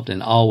solved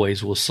and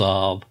always will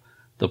solve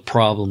the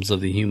problems of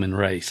the human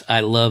race.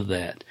 I love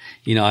that.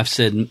 You know, I've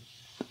said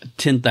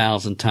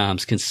 10,000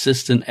 times,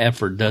 consistent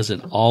effort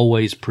doesn't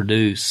always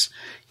produce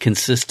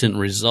consistent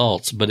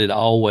results, but it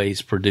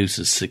always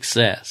produces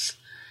success.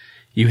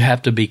 You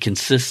have to be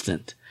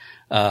consistent.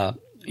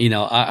 You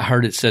know, I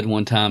heard it said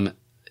one time,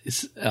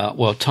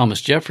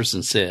 Thomas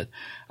Jefferson said,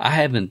 I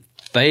haven't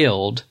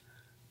failed,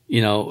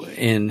 you know,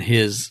 in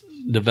his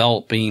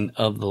developing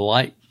of the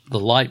light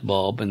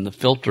bulb and the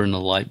filter in the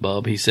light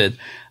bulb. He said,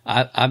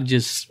 I've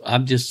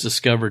just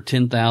discovered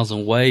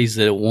 10,000 ways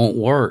that it won't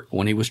work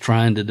when he was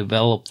trying to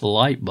develop the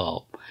light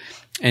bulb.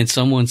 And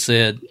someone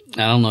said,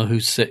 I don't know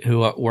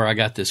where I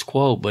got this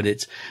quote, but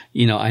it's,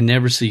 you know, I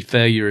never see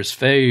failure as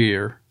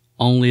failure,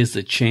 only as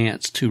the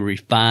chance to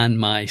refine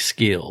my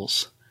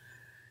skills.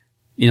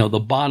 You know, the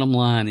bottom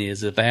line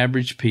is if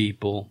average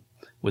people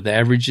with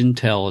average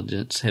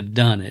intelligence have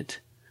done it,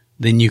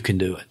 then you can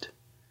do it.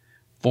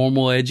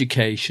 Formal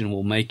education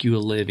will make you a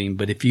living,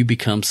 but if you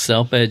become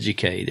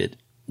self-educated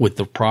with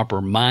the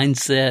proper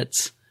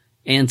mindsets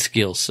and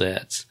skill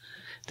sets,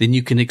 then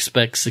you can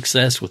expect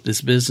success with this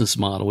business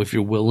model if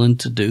you're willing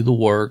to do the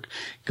work,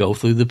 go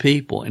through the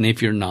people. And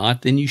if you're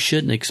not, then you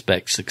shouldn't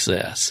expect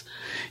success.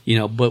 You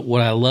know, but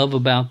what I love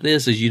about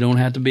this is you don't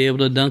have to be able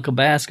to dunk a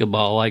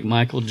basketball like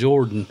Michael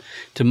Jordan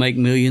to make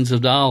millions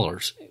of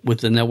dollars with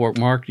the network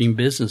marketing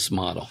business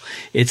model.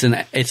 It's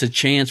a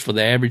chance for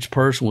the average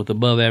person with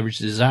above average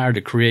desire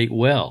to create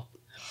wealth.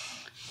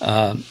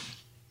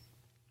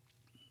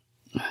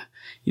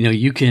 You know,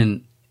 you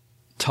can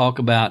talk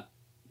about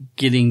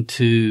getting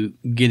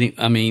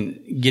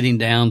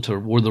down to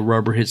where the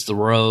rubber hits the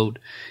road,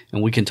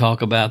 and we can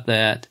talk about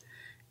that.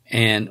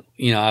 And,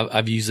 you know,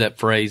 I've used that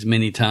phrase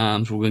many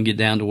times. We're going to get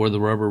down to where the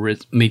rubber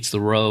meets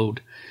the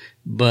road.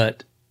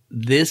 But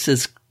this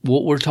is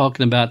what we're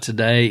talking about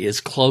today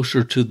is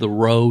closer to the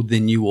road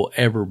than you will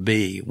ever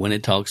be when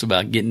it talks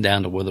about getting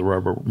down to where the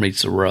rubber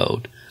meets the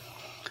road.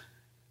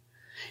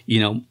 You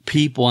know,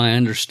 people, I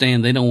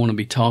understand, they don't want to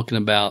be talking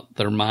about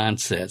their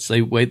mindsets.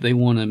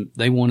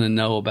 They want to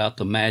know about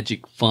the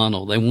magic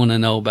funnel. They want to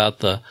know about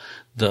the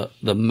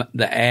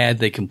ad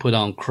they can put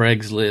on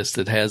Craigslist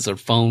that has their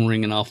phone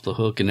ringing off the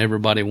hook and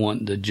everybody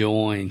wanting to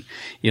join.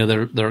 You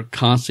know, they're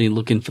constantly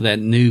looking for that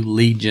new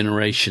lead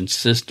generation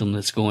system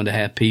that's going to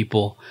have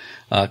people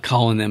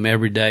calling them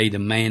every day,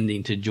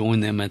 demanding to join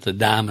them at the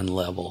diamond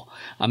level.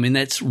 I mean,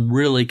 that's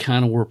really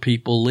kind of where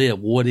people live.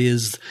 What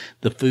is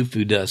the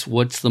foo-foo dust?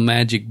 What's the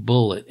magic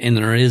bullet? And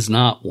there is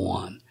not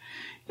one.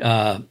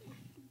 And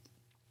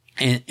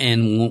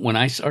when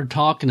I start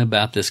talking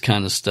about this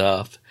kind of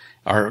stuff,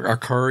 or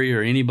Curry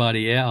or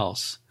anybody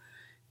else,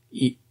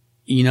 you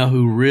know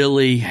who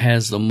really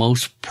has the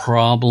most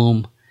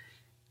problem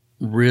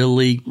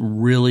really,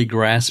 really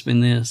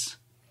grasping this?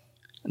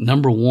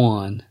 Number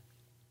one,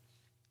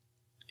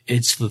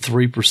 it's the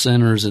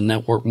 3%ers in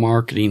network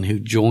marketing who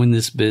joined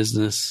this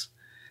business.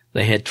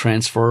 They had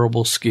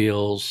transferable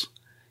skills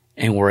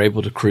and were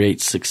able to create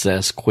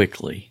success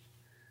quickly.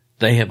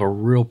 They have a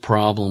real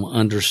problem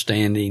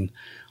understanding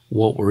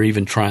what we're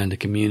even trying to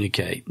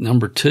communicate.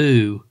 Number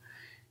two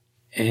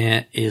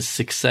is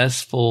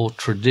successful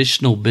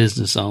traditional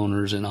business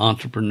owners and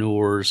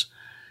entrepreneurs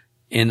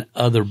in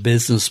other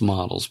business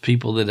models,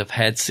 people that have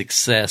had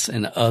success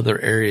in other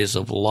areas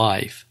of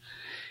life.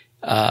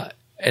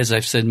 As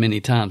I've said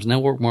many times,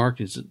 network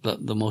marketing is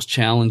the most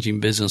challenging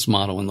business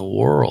model in the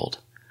world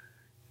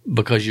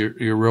because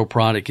your real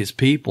product is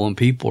people, and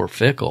people are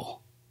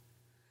fickle.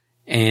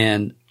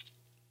 And,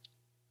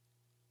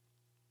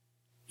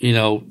 you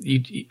know,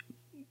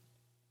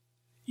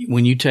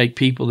 when you take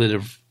people that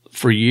have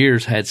for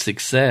years had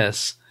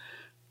success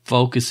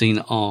focusing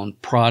on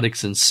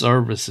products and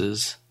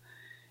services,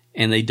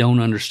 and they don't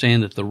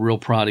understand that the real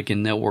product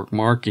in network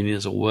marketing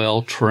is a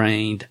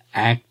well-trained,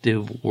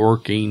 active,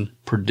 working,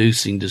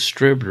 producing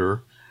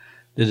distributor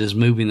that is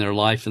moving their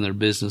life and their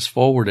business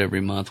forward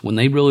every month. When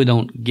they really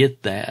don't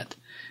get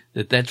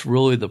that's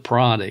really the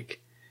product,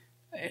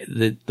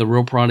 that the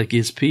real product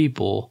is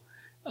people,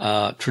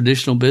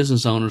 traditional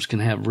business owners can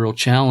have real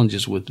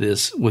challenges with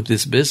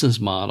this business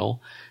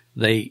model.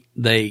 They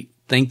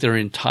think they're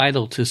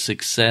entitled to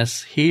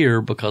success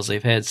here because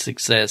they've had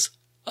success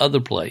other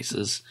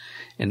places.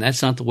 And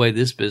that's not the way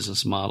this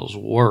business model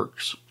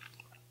works.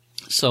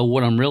 So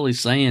what I'm really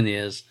saying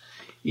is,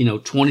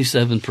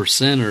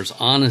 27%ers,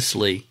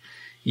 honestly,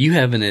 you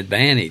have an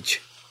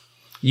advantage.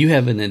 You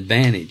have an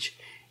advantage.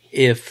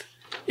 If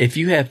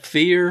you have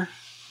fear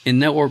in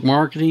network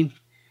marketing,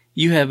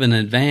 you have an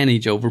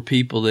advantage over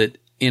people that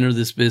enter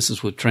this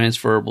business with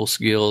transferable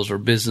skills or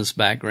business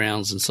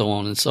backgrounds and so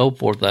on and so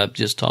forth that I've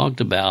just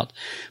talked about,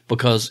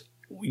 because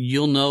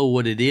you'll know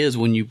what it is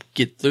when you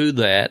get through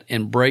that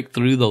and break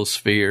through those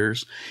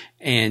fears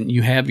and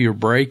you have your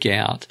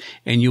breakout,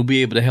 and you'll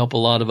be able to help a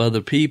lot of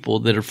other people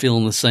that are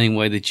feeling the same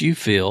way that you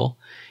feel.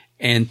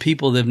 And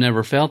people that have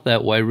never felt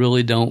that way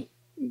really don't,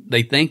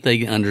 they think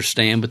they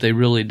understand, but they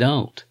really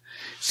don't.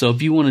 So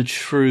if you want to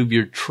prove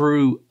your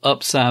true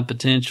upside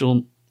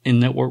potential in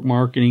network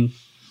marketing,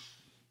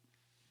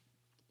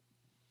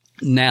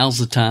 now's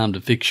the time to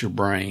fix your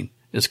brain,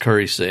 as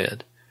Curry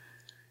said.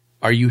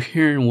 Are you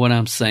hearing what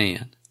I'm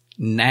saying?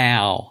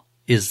 Now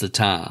is the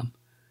time.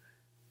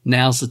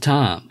 Now's the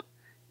time.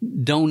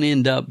 Don't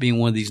end up being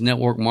one of these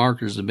network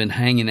marketers that have been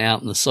hanging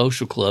out in the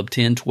social club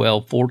 10,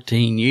 12,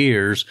 14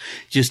 years,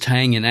 just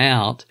hanging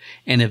out,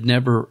 and have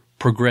never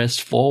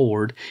progressed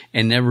forward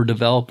and never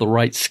developed the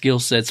right skill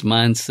sets,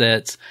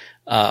 mindsets,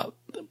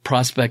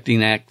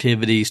 prospecting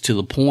activities to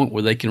the point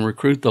where they can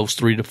recruit those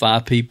 3 to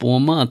 5 people a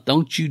month.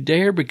 Don't you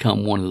dare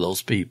become one of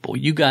those people.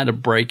 You got to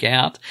break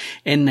out,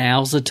 and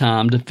now's the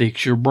time to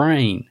fix your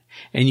brain.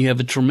 And you have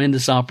a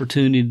tremendous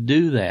opportunity to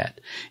do that.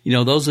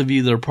 Those of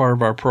you that are part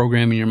of our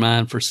Programming Your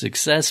Mind for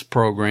Success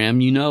program,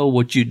 you know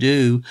what you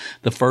do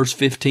the first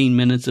 15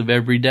 minutes of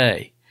every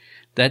day.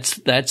 That's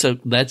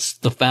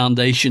the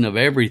foundation of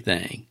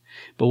everything.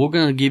 But we're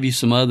going to give you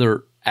some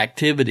other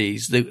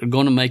activities that are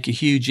going to make a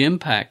huge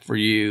impact for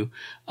you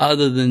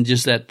other than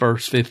just that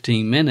first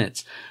 15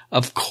 minutes.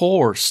 Of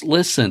course,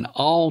 listen,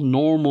 all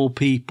normal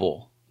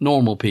people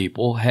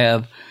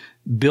have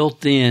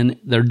built in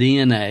their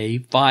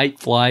DNA, fight,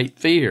 flight,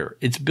 fear.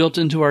 It's built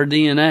into our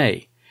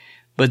DNA.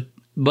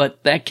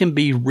 But that can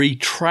be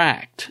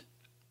retracked,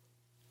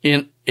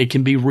 and it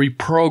can be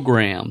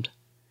reprogrammed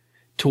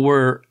to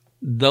where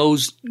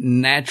those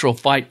natural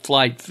fight,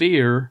 flight,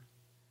 fear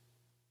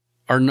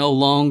are no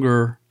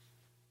longer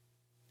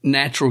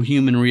natural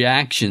human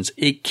reactions.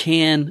 It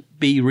can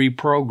be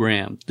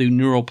reprogrammed through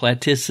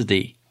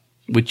neuroplasticity,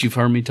 which you've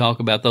heard me talk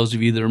about, those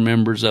of you that are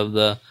members of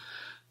the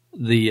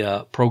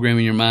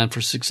Programming Your Mind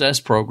for Success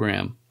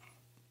program.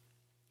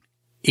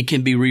 It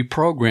can be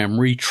reprogrammed,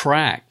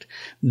 retracked.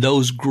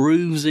 Those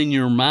grooves in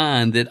your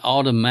mind that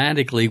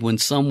automatically, when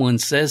someone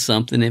says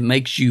something, it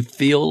makes you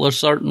feel a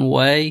certain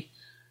way,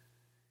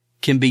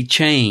 can be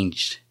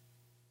changed.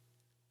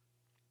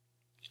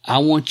 I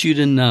want you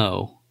to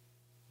know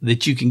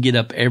that you can get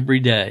up every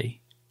day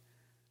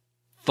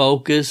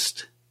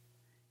focused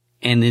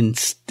and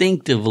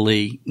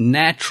instinctively,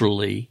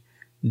 naturally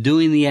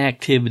doing the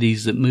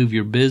activities that move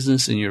your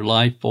business and your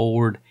life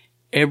forward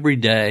every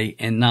day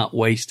and not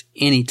waste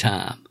any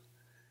time,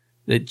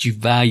 that you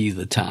value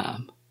the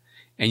time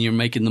and you're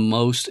making the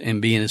most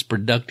and being as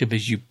productive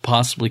as you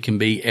possibly can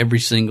be every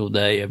single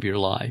day of your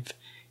life.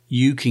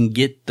 You can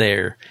get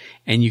there,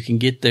 and you can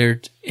get there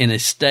in a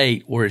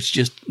state where it's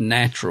just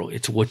natural.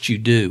 It's what you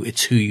do.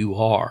 It's who you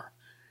are.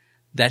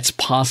 That's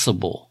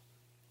possible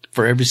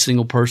for every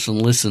single person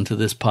listening to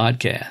this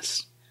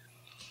podcast.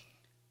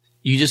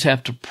 You just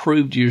have to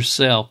prove to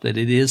yourself that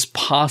it is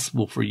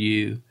possible for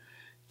you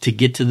to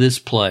get to this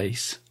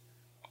place.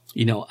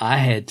 I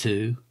had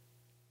to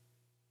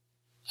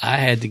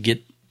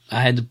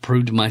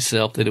prove to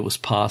myself that it was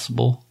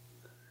possible.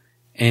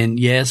 And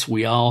yes,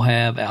 we all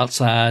have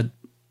outside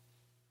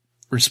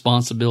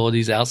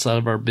responsibilities outside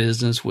of our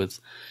business with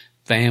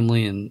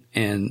family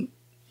and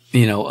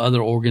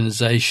other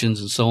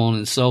organizations and so on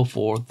and so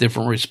forth,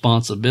 different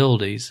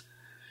responsibilities.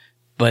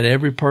 But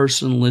every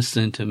person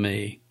listening to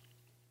me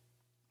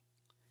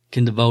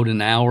can devote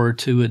an hour or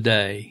two a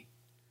day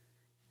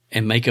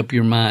and make up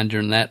your mind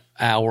during that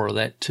hour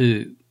or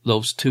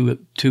those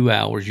two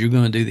hours, you're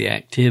going to do the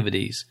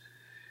activities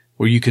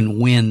where you can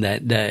win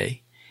that day.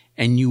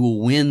 And you will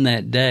win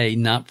that day,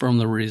 not from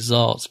the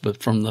results,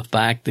 but from the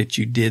fact that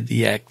you did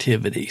the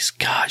activities.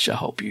 Gosh, I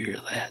hope you hear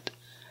that.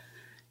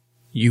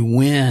 You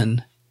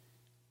win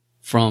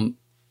from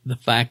the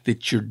fact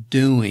that you're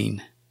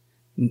doing.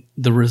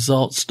 The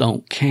results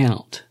don't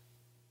count.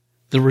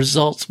 The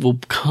results will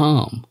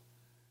come.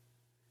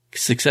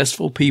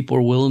 Successful people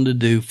are willing to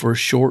do for a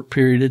short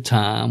period of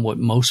time what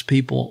most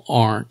people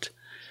aren't,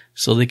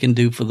 so they can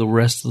do for the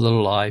rest of their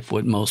life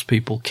what most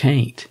people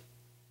can't.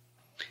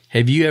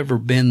 Have you ever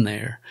been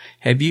there?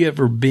 Have you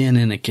ever been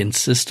in a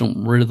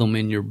consistent rhythm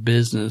in your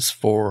business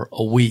for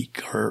a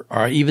week or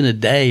even a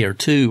day or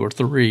 2 or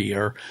 3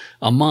 or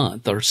a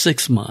month or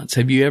 6 months?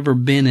 Have you ever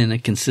been in a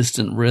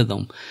consistent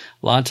rhythm?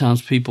 A lot of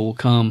times people will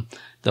come,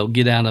 they'll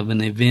get out of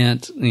an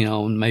event,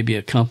 maybe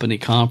a company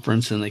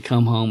conference, and they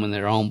come home and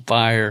they're on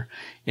fire.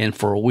 And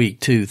for a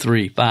week, 2,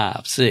 3,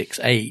 5, 6,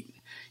 8,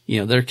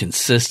 they're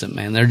consistent,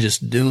 man. They're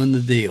just doing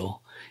the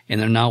deal. and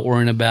they're not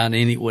worrying about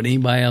what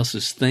anybody else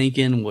is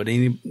thinking,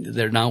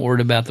 they're not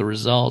worried about the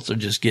results. They're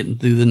just getting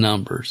through the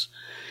numbers.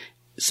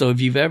 So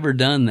if you've ever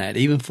done that,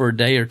 even for a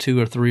day or 2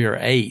 or 3 or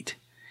 8,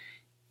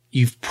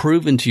 you've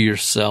proven to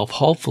yourself,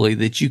 hopefully,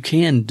 that you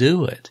can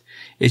do it.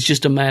 It's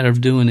just a matter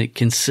of doing it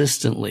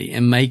consistently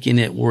and making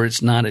it where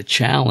it's not a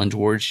challenge,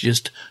 where it's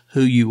just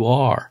who you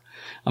are.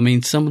 I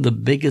mean, some of the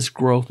biggest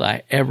growth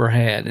I ever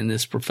had in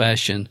this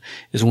profession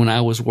is when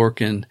I was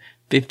working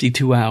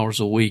 52 hours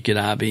a week at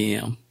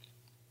IBM.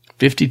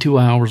 52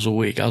 hours a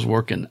week. I was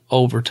working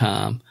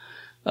overtime,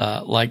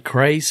 like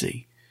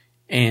crazy.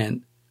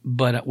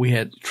 But we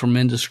had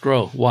tremendous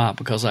growth. Why?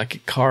 Because I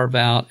could carve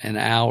out an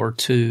hour,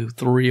 2,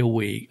 3 a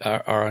week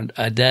or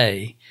a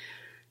day,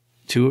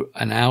 to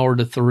an hour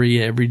to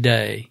 3 every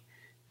day,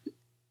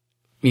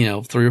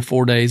 3 or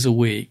 4 days a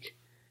week,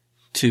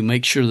 to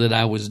make sure that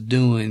I was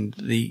doing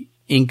the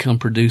income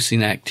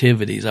producing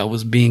activities. I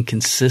was being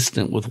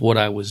consistent with what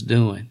I was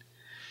doing.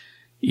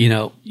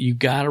 You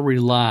got to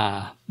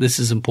rely, this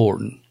is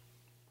important.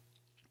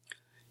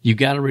 You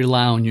got to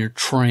rely on your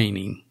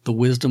training, the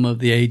wisdom of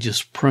the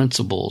ages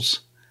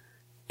principles,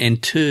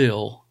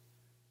 until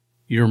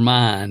your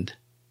mind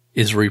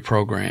is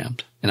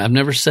reprogrammed. And I've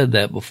never said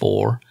that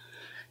before.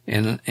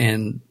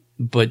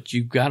 But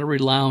you've got to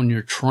rely on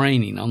your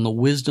training, on the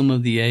wisdom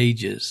of the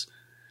ages,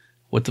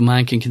 what the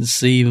mind can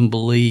conceive and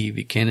believe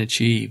it can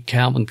achieve.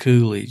 Calvin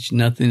Coolidge,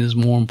 nothing is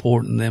more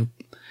important than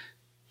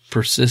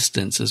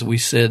persistence, as we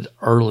said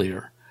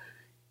earlier.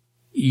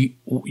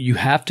 You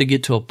have to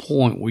get to a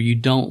point where you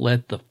don't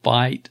let the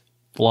fight,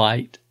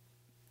 flight,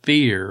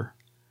 fear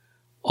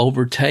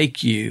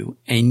overtake you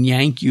and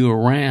yank you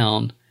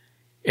around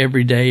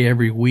every day,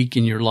 every week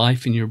in your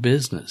life and your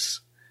business,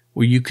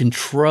 where you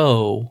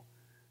control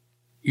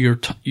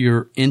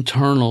your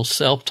internal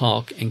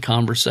self-talk and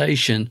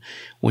conversation.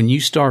 When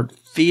you start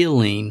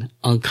feeling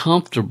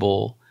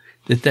uncomfortable,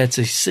 that's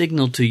a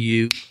signal to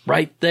you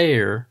right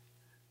there,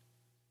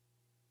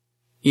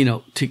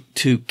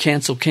 to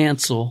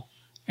cancel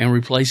and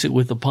replace it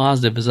with a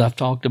positive, as I've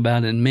talked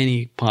about in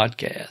many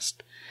podcasts,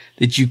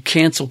 that you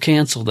cancel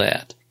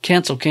that.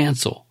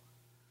 Cancel.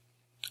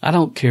 I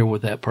don't care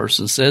what that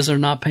person says. They're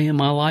not paying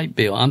my light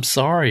bill. I'm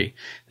sorry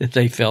that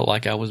they felt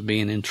like I was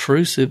being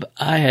intrusive.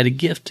 I had a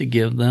gift to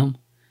give them.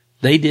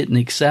 They didn't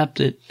accept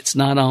it. It's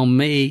not on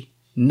me.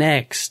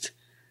 Next.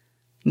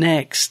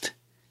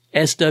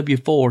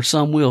 SW4.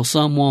 Some will,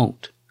 some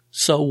won't.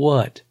 So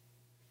what?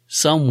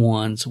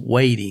 Someone's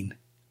waiting.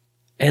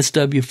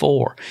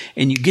 SW4.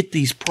 And you get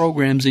these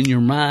programs in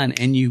your mind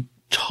and you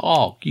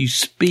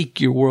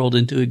speak your world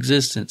into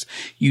existence.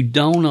 You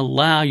don't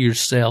allow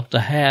yourself to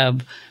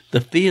have the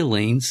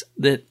feelings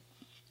that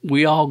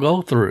we all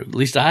go through. At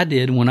least I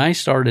did when I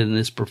started in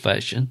this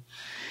profession.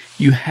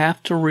 You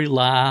have to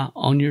rely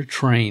on your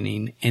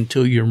training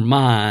until your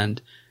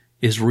mind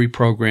is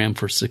reprogrammed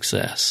for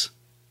success.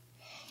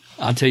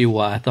 I'll tell you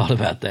why I thought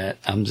about that.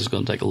 I'm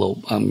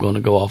going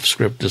to go off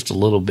script just a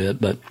little bit,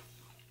 but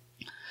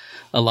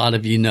a lot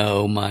of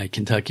my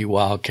Kentucky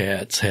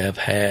Wildcats have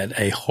had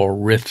a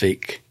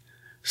horrific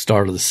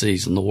start of the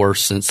season, the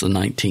worst since the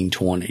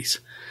 1920s.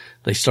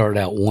 They started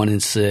out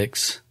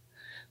 1-6.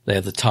 They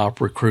have the top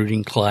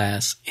recruiting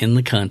class in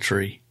the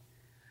country,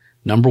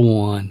 number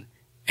 1,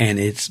 and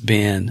it's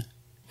been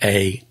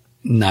a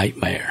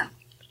nightmare.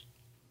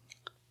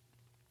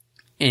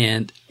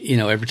 And,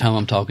 every time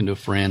I'm talking to a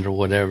friend or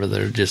whatever,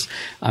 they're just,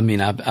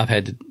 I've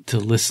had to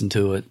listen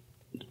to it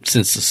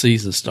since the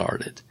season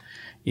started.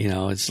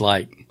 It's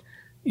like,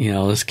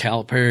 this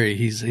Calipari,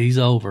 he's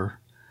over.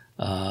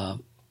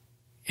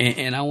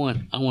 And I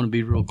want to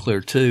be real clear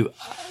too.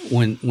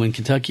 When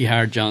Kentucky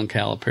hired John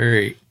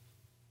Calipari,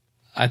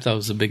 I thought it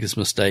was the biggest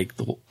mistake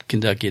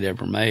Kentucky had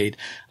ever made.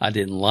 I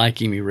didn't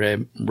like him. He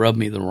rubbed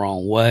me the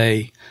wrong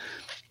way.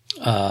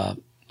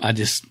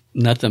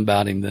 Nothing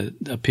about him that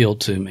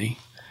appealed to me.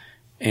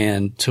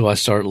 And till I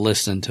started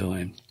listening to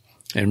him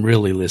and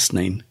really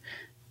listening.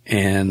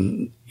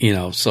 And,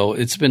 so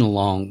it's been a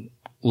long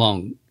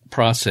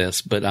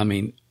process, but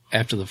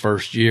after the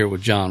first year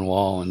with John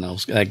Wall and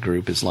that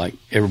group, it's like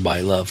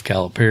everybody loved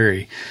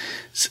Calipari.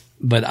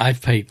 But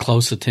I've paid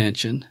close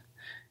attention.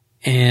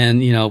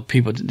 And,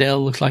 people,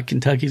 Dale, looks like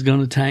Kentucky's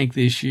going to tank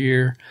this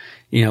year.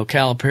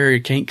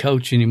 Calipari can't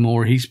coach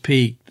anymore. He's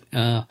peaked.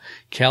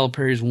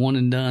 Calipari's one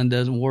and done,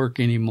 doesn't work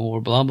anymore,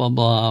 blah, blah,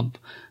 blah.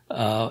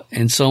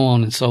 And so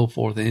on and so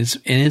forth.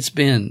 And it's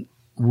been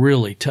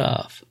really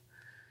tough.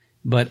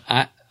 But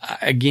I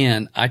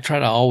try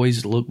to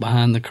always look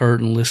behind the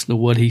curtain, listen to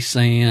what he's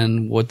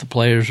saying, what the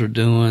players are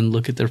doing,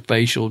 look at their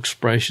facial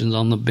expressions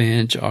on the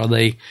bench. Are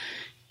they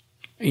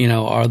getting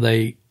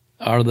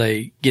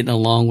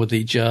along with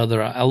each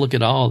other? I look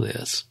at all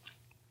this.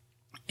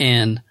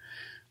 And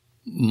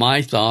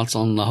my thoughts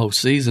on the whole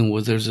season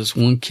was there's this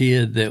one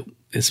kid that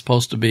is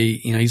supposed to be,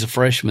 he's a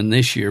freshman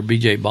this year,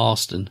 BJ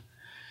Boston.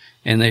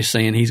 And they're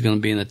saying he's going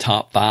to be in the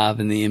top 5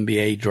 in the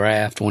NBA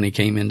draft when he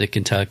came into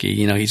Kentucky.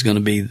 He's going to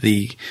be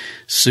the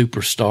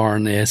superstar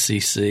in the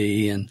SEC.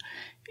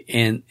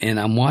 And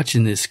I'm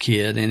watching this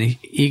kid, and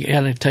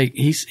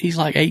he's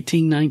like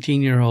 18,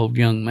 19-year-old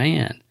young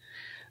man.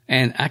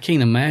 And I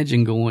can't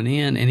imagine going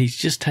in, and he's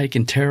just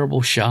taking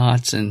terrible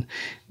shots and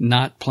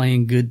not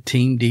playing good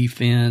team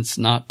defense,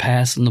 not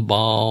passing the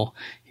ball.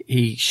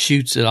 He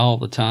shoots it all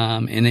the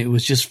time, and it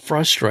was just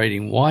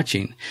frustrating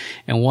watching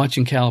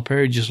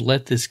Calipari just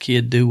let this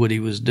kid do what he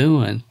was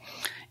doing.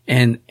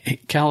 And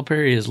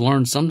Calipari has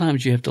learned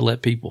sometimes you have to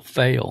let people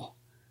fail,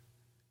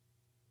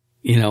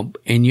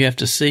 and you have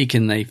to see,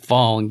 can they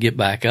fall and get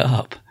back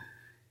up?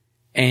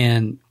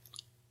 And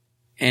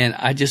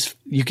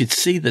you could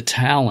see the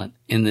talent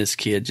in this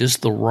kid,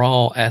 just the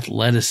raw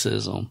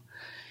athleticism.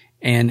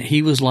 And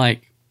he was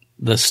like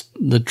the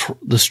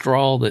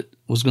straw that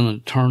was going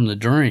to turn the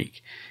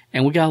drink.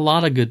 And we got a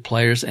lot of good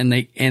players, and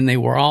they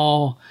were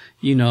all,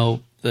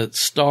 the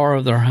star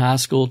of their high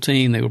school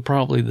team. They were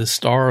probably the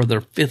star of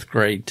their 5th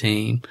grade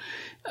team.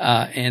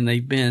 And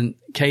they've been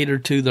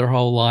catered to their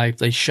whole life.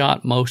 They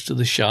shot most of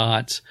the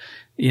shots.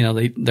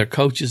 Their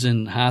coaches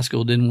in high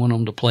school didn't want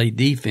them to play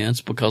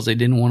defense because they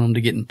didn't want them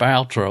to get in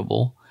foul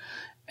trouble.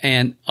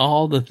 And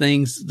all the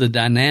things, the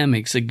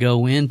dynamics that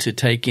go into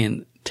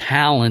taking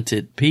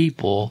talented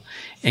people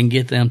and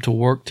get them to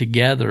work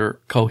together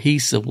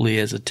cohesively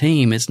as a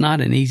team, it's not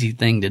an easy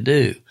thing to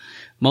do.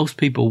 Most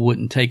people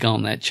wouldn't take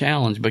on that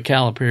challenge, but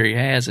Calipari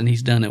has, and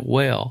he's done it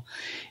well.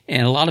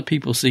 And a lot of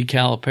people see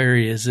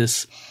Calipari as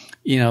this,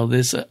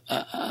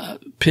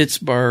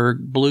 Pittsburgh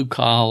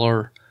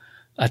blue-collar,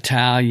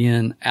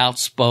 Italian,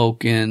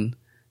 outspoken,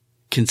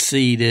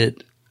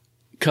 conceited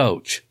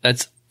coach.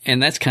 That's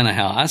kind of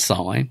how I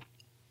saw him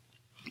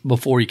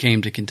before he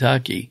came to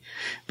Kentucky.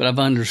 But I've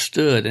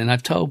understood, and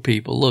I've told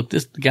people, look,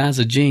 the guy's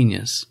a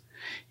genius.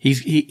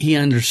 He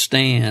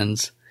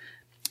understands,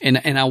 and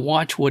I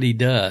watch what he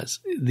does.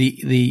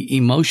 The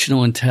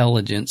emotional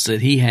intelligence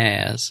that he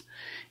has,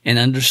 and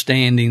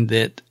understanding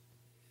that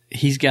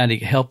he's got to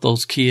help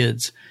those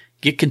kids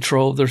get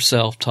control of their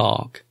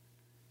self-talk,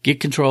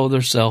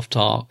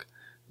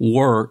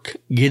 work,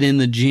 get in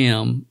the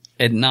gym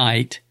at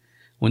night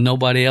when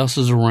nobody else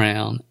is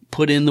around,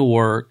 put in the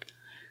work,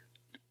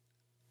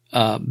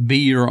 be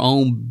your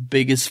own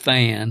biggest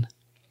fan,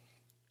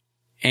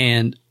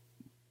 and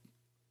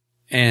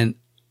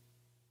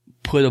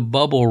put a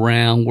bubble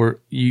around where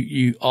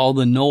you all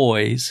the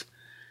noise,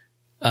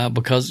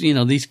 because,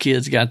 these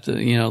kids got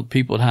the,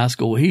 people at high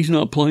school, well, he's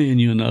not playing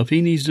you enough.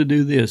 He needs to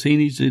do this. He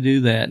needs to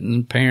do that.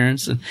 And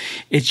parents, and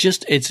it's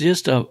just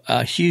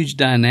a huge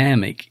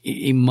dynamic,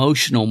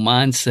 emotional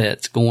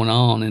mindsets going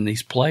on in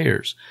these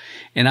players.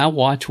 And I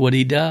watch what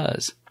he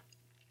does.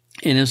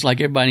 And it's like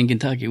everybody in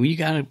Kentucky,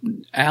 well,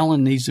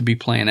 Allen needs to be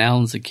playing.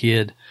 Allen's a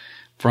kid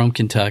from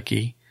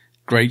Kentucky,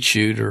 great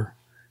shooter,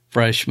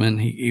 freshman.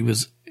 He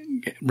was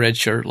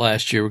redshirt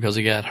last year because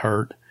he got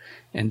hurt.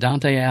 And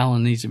Dante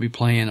Allen needs to be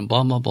playing, and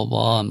blah, blah, blah,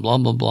 blah, and blah,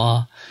 blah,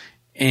 blah.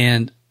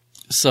 And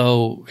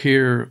so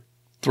here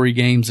 3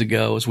 games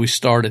ago, as we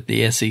started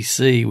the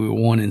SEC, we were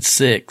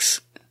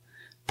 1-6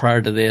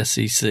 prior to the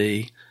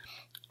SEC.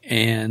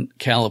 And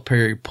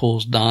Calipari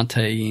pulls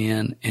Dante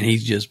in, and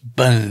he's just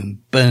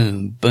boom,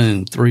 boom,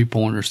 boom,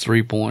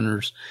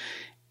 three-pointers.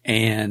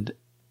 And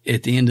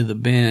at the end of the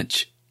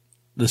bench,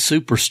 the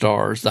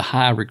superstars, the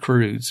high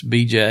recruits,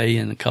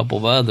 BJ and a couple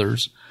of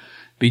others,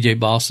 BJ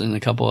Boston and a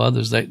couple of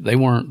others, they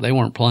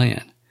weren't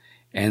playing.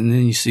 And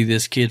then you see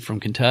this kid from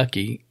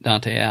Kentucky,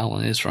 Dante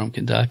Allen is from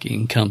Kentucky,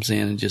 and comes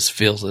in and just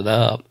fills it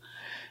up.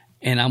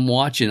 And I'm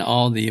watching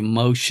all the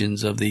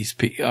emotions of these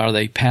people. Are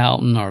they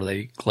pouting? Are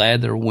they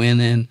glad they're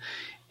winning?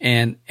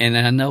 And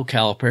I know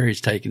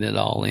Calipari's taking it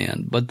all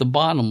in. But the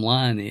bottom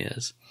line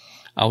is,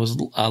 I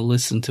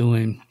listened to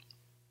him.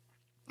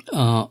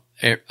 I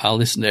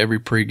listened to every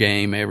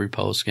pregame, every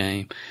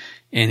postgame,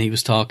 and he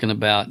was talking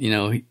about,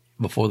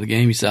 before the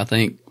game, he said, I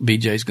think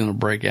BJ's going to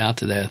break out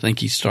today. I think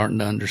he's starting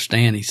to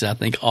understand. He said, I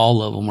think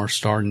all of them are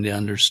starting to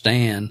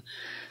understand.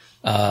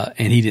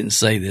 And he didn't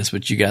say this,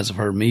 but you guys have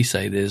heard me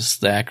say this,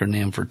 the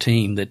acronym for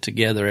team, that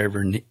together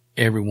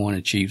everyone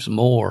achieves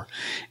more.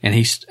 And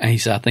he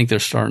said, I think they're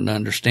starting to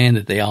understand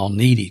that they all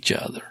need each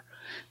other.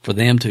 For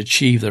them to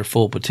achieve their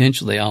full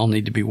potential, they all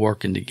need to be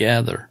working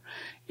together.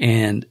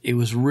 And it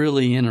was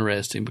really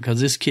interesting because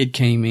this kid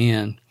came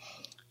in,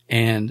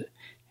 and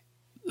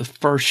the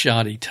first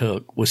shot he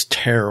took was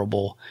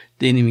terrible.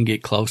 Didn't even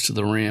get close to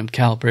the rim.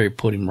 Calipari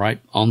put him right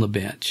on the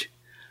bench.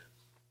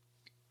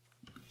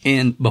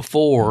 And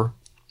before,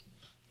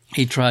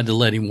 he tried to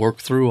let him work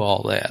through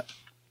all that.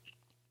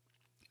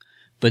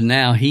 But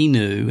now he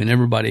knew, and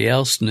everybody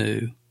else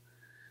knew,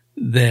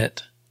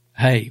 that,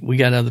 hey, we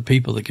got other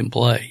people that can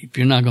play. If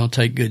you're not going to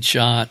take good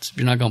shots, if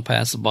you're not going to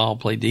pass the ball,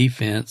 play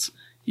defense,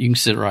 you can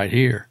sit right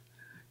here.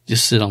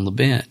 Just sit on the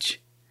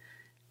bench.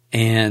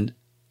 And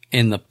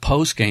in the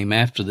post game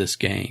after this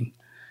game,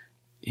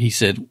 he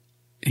said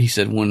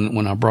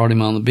when I brought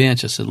him on the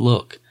bench, I said,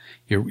 look,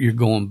 you're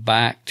going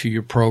back to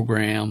your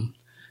program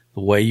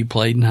the way you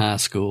played in high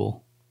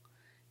school.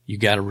 You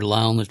got to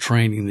rely on the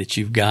training that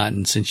you've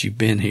gotten since you've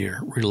been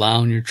here. Rely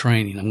on your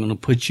training. I'm going to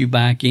put you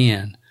back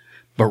in,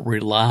 but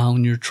rely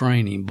on your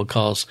training,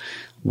 because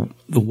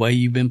the way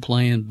you've been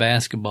playing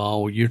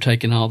basketball, where you're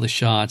taking all the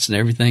shots and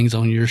everything's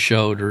on your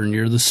shoulder and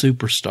you're the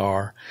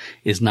superstar,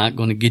 is not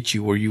going to get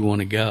you where you want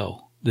to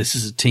go. This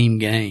is a team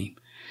game.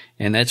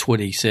 And that's what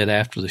he said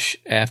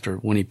after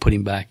when he put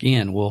him back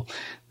in. Well,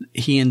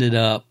 he ended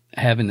up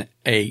having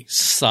a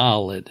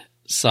solid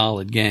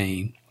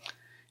game,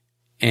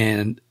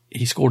 and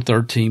he scored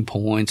 13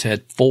 points,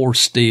 had 4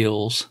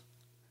 steals.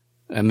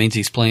 That means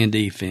he's playing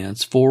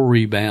defense, 4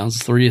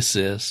 rebounds, 3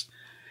 assists,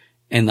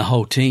 and the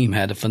whole team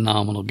had a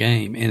phenomenal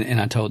game.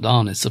 And I told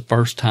Don, it's the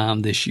first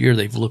time this year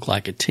they've looked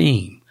like a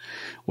team,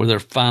 where they're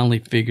finally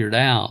figured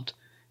out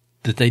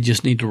that they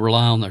just need to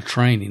rely on their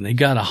training. They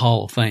got a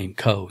Hall of Fame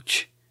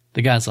coach.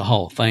 The guy's a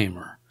Hall of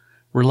Famer.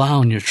 Rely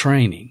on your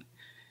training.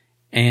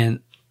 And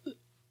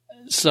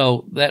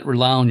so that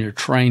rely on your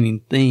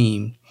training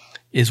theme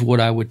is what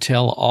I would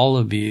tell all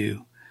of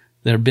you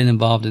that have been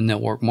involved in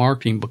network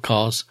marketing,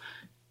 because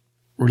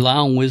rely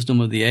on wisdom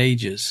of the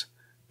ages,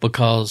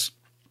 because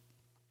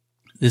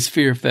this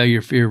fear of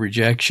failure, fear of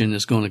rejection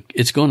it's going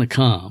to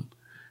come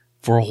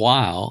for a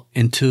while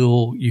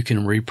until you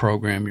can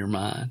reprogram your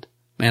mind.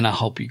 Man, I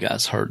hope you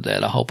guys heard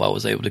that. I hope I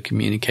was able to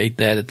communicate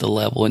that at the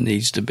level it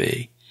needs to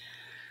be.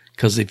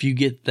 Because if you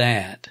get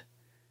that,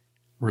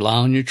 rely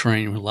on your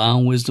training, rely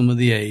on wisdom of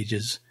the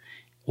ages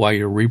while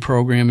you're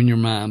reprogramming your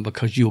mind,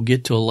 because you'll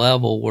get to a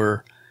level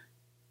where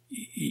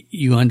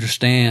you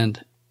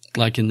understand,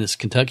 like in this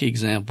Kentucky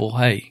example,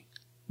 hey,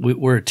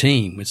 we're a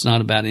team. It's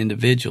not about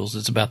individuals.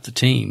 It's about the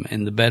team.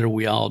 And the better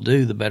we all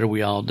do, the better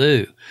we all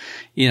do.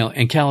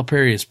 And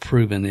Calipari has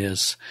proven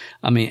this.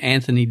 I mean,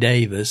 Anthony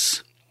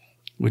Davis,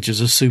 which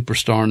is a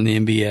superstar in the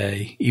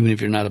NBA. Even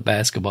if you're not a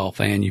basketball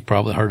fan, you've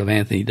probably heard of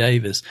Anthony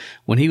Davis.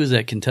 When he was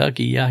at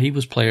Kentucky, yeah, he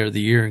was player of the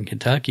year in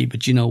Kentucky,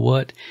 but you know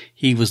what?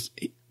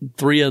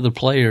 3 other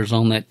players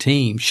on that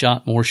team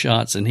shot more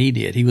shots than he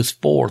did. He was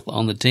 4th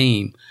on the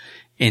team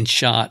in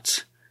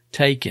shots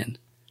taken.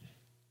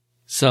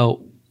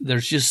 So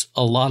there's just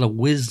a lot of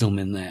wisdom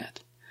in that,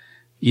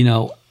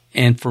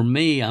 and for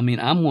me, I mean,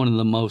 I'm one of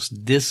the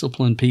most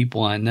disciplined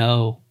people I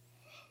know,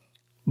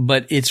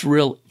 but it's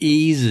real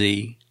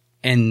easy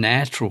and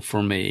natural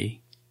for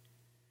me.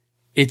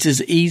 It's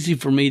as easy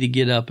for me to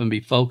get up and be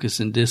focused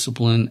and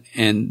disciplined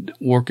and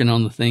working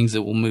on the things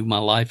that will move my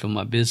life and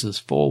my business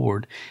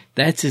forward.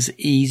 That's as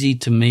easy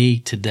to me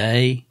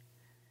today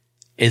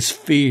as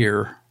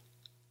fear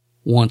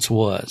once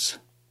was.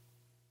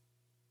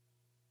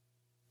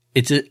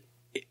 It's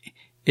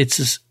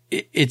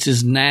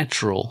as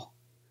natural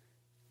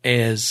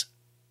as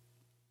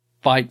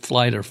fight,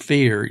 flight, or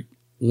fear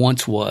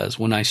once was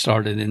when I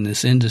started in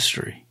this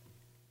industry.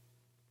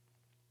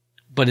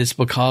 But it's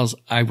because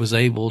I was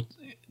able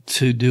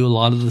to do a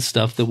lot of the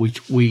stuff that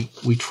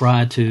we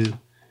try to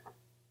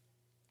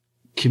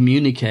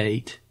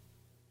communicate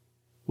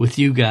with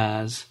you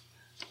guys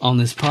on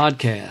this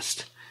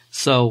podcast.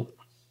 So,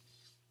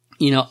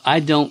 I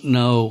don't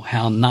know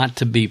how not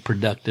to be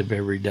productive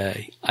every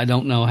day. I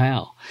don't know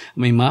how. I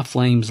mean, my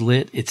flame's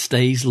lit. It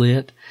stays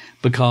lit,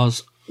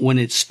 because when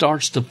it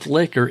starts to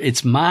flicker,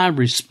 it's my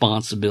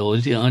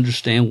responsibility to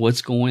understand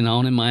what's going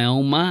on in my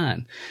own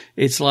mind.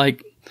 It's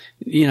like,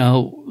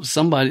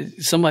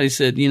 somebody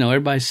said,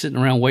 everybody's sitting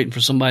around waiting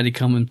for somebody to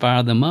come and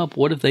fire them up.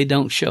 What if they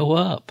don't show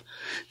up?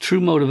 True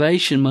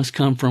motivation must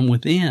come from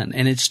within,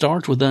 and it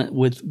starts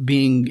with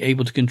being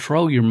able to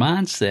control your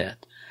mindset.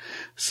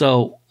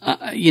 So,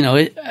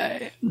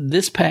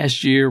 this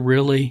past year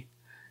really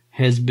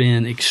has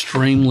been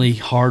extremely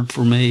hard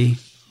for me,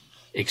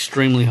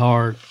 extremely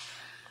hard.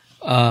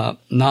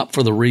 Not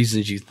for the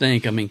reasons you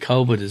think. I mean,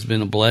 COVID has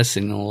been a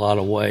blessing in a lot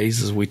of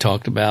ways, as we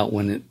talked about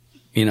when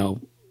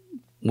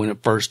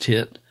it first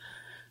hit.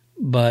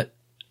 But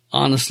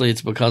honestly,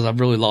 it's because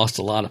I've really lost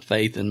a lot of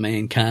faith in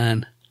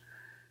mankind.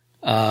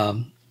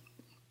 I've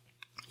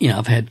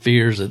had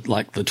fears that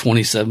like the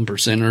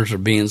 27%ers are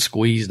being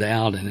squeezed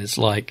out, and it's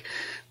like,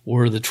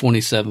 where are the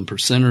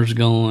 27%ers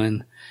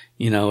going?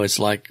 It's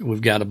like we've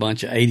got a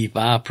bunch of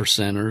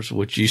 85%ers,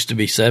 which used to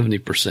be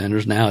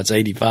 70%ers. Now it's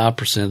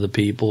 85% of the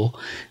people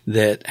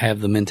that have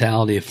the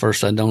mentality of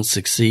first I don't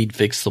succeed,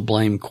 fix the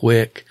blame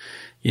quick.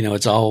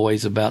 It's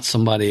always about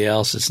somebody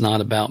else. It's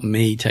not about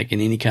me taking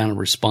any kind of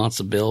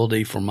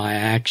responsibility for my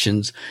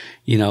actions.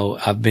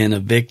 I've been a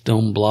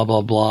victim, blah,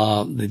 blah,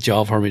 blah, that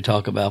y'all have heard me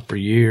talk about for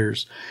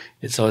years.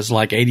 And so it's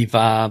like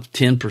 85,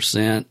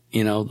 10%, the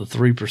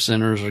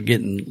 3%ers are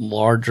getting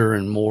larger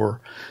and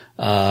more,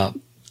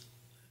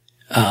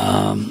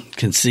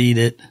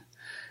 conceited.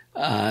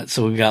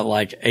 So we've got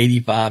like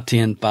 85,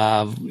 10,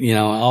 5,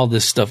 all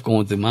this stuff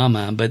going through my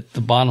mind. But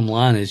the bottom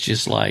line is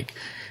just like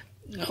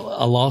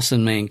a loss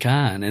in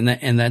mankind.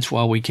 And that's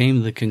why we came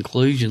to the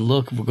conclusion,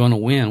 look, if we're going to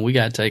win, we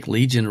got to take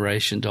lead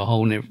generation to a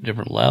whole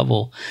different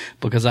level,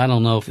 because I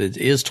don't know if it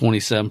is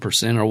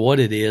 27% or what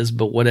it is,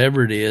 but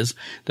whatever it is,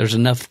 there's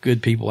enough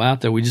good people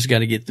out there. We just got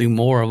to get through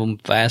more of them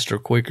faster,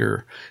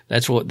 quicker.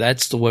 That's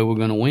the way we're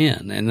going to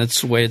win. And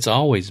that's the way it's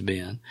always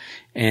been.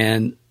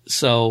 And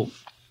so,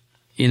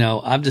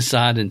 I've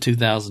decided in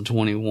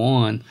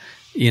 2021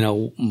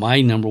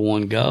 my number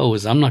one go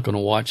is I'm not going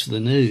to watch the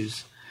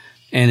news.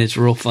 And it's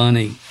real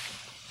funny.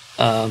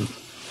 Dawn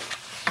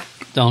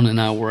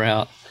and I were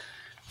out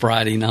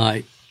Friday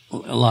night.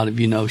 A lot of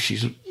you know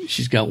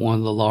she's got one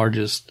of the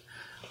largest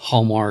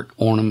Hallmark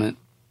ornament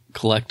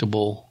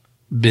collectible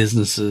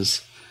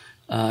businesses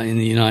in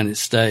the United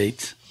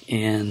States,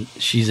 and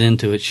she's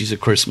into it. She's a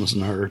Christmas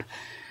nerd.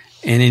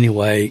 And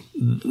anyway,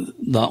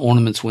 the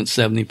ornaments went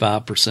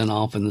 75%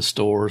 off in the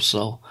store,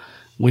 so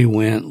we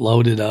went,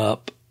 loaded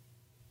up,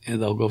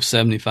 and they'll go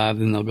 75,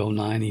 then they'll go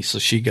 90. So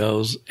she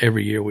goes,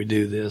 every year we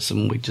do this,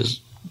 and we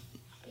just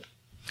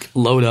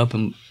load up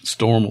and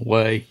storm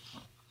away.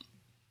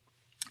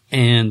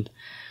 And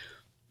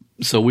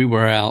so we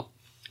were out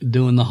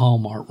doing the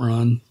Hallmark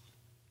run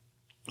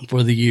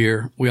for the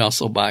year. We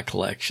also buy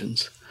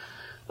collections.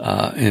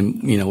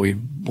 And we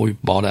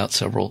bought out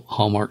several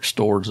Hallmark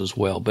stores as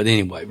well. But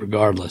anyway,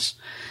 regardless.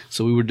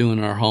 So we were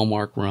doing our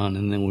Hallmark run,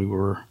 and then we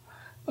were,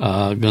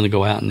 going to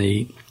go out and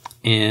eat.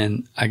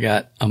 And I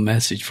got a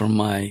message from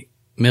my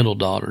middle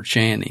daughter,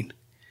 Channing.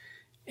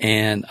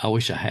 And I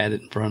wish I had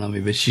it in front of me,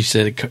 but she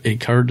said, it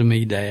occurred to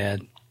me,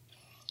 Dad.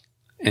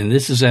 And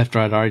this is after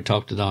I'd already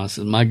talked to Don. I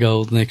said, my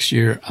goal next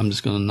year, I'm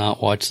just going to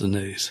not watch the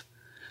news.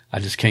 I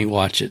just can't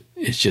watch it.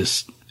 It's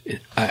just,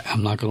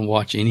 I'm not going to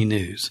watch any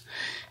news.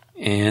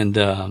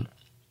 And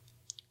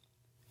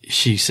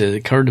she said, it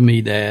occurred to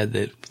me, Dad,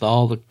 that with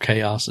all the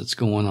chaos that's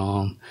going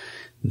on,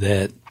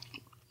 that,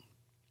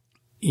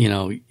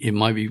 it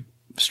might be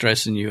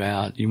stressing you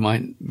out. You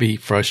might be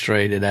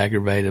frustrated,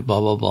 aggravated, blah,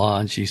 blah, blah.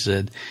 And she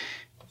said,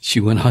 she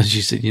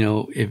said,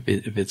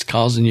 if it's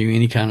causing you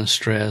any kind of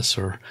stress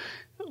or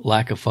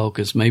lack of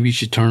focus, maybe you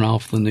should turn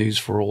off the news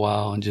for a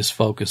while and just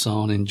focus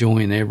on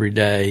enjoying every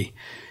day.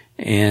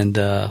 And,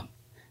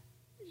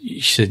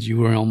 she said, you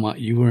were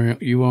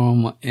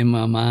in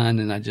my mind,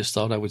 and I just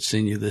thought I would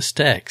send you this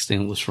text.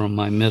 And it was from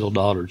my middle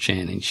daughter,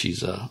 Channing.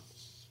 She's a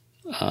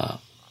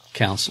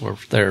counselor,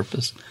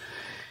 therapist.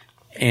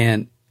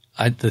 And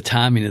the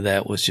timing of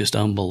that was just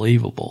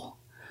unbelievable.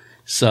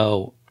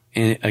 So,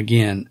 and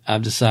again,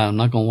 I've decided I'm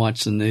not going to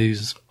watch the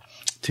news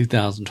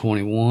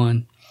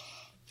 2021.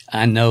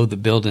 I know that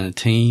building a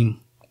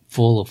team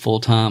full of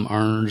full-time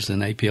earners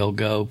and APL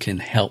Go can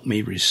help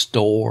me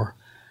restore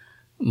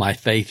my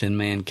faith in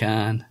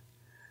mankind.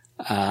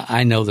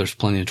 I know there's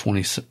plenty of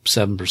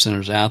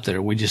 27%ers out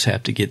there. We just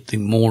have to get the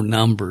more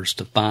numbers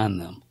to find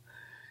them.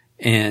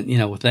 And,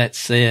 with that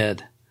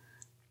said,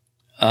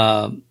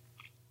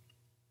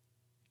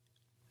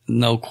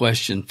 no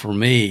question for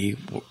me,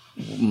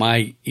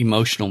 my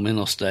emotional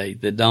mental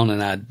state that Dawn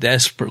and I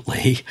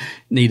desperately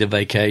need a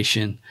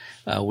vacation.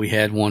 We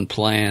had one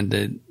planned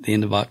at the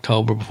end of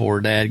October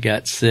before Dad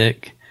got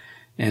sick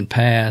and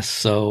passed.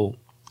 So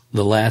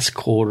the last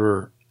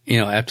quarter,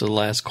 after the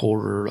last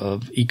quarter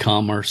of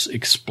e-commerce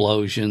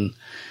explosion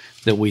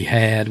that we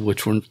had,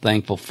 which we're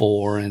thankful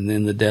for, and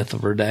then the death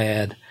of her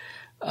dad,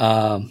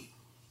 I've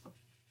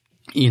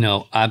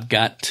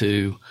got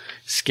to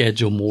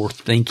schedule more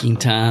thinking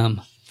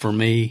time for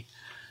me.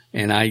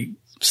 And I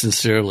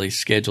sincerely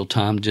schedule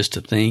time just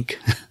to think.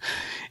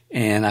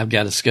 And I've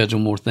got to schedule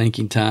more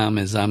thinking time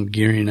as I'm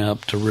gearing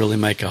up to really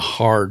make a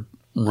hard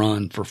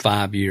run for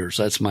 5 years.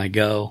 That's my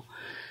goal.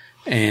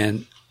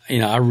 And,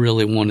 I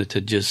really wanted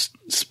to just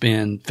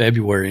spend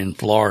February in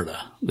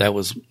Florida. That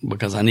was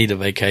because I need a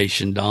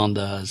vacation. Dawn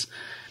does.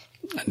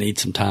 I need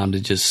some time to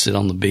just sit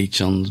on the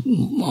beach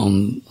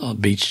on a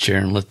beach chair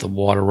and let the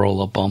water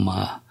roll up on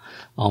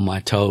my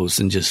toes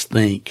and just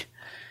think.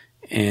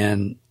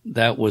 And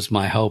that was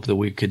my hope, that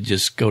we could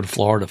just go to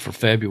Florida for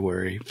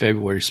February,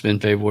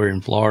 spend February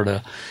in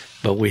Florida,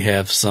 but we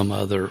have some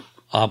other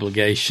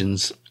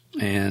obligations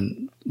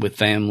and with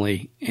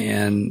family,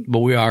 but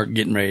we are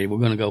getting ready. We're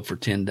going to go for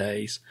 10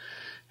 days,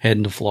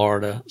 heading to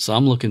Florida. So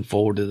I'm looking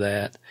forward to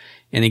that.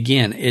 And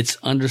again, it's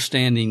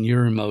understanding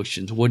your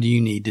emotions. What do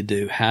you need to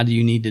do? How do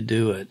you need to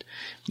do it?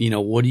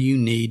 What do you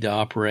need to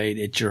operate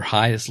at your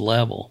highest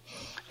level?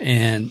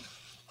 And,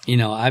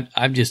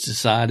 I've just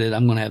decided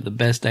I'm going to have the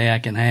best day I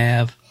can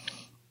have,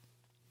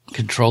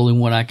 controlling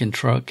what I can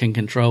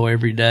control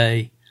every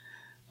day.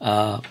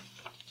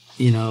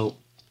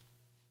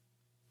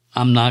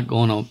 I'm not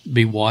going to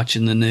be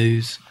watching the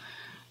news.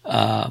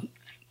 I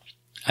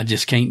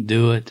just can't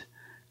do it.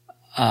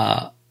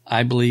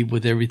 I believe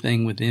with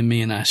everything within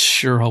me, and I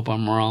sure hope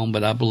I'm wrong,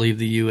 but I believe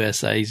the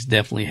USA is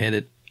definitely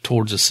headed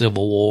towards a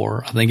civil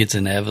war. I think it's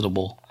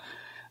inevitable.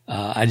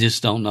 I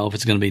just don't know if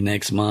it's going to be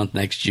next month,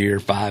 next year,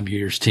 5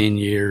 years, 10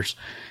 years.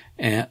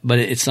 But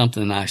it's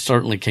something I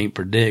certainly can't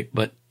predict.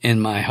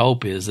 And my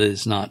hope is that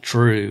it's not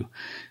true.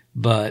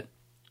 But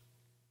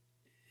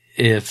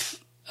if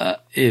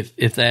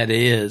that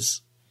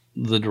is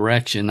the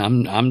direction,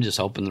 I'm just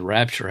hoping the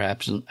rapture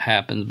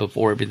happens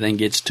before everything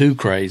gets too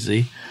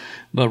crazy.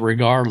 But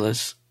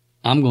regardless,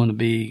 I'm going to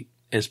be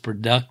as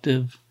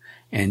productive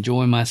and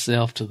enjoy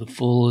myself to the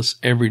fullest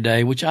every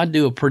day, which I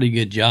do a pretty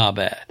good job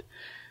at,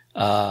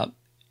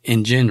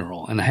 in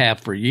general, and I have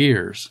for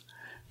years.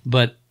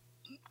 But,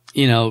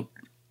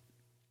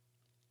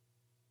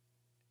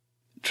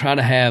 try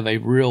to have a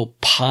real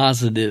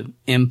positive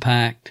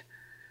impact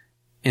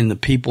in the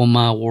people in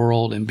my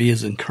world and be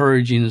as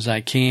encouraging as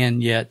I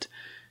can, yet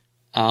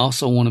I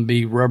also want to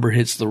be rubber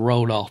hits the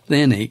road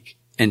authentic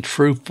and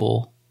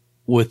truthful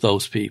with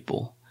those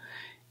people.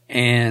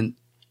 And,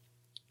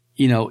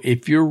 you know,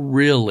 if you're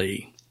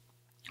really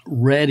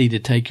ready to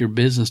take your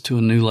business to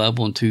a new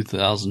level in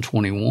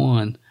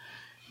 2021,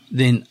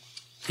 then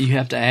you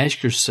have to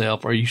ask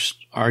yourself, are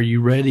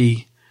you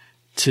ready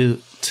to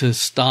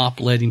stop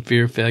letting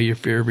fear of failure,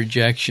 fear of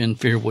rejection,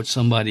 fear of what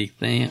somebody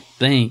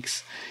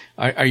thinks?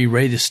 Are you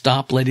ready to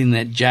stop letting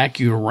that jack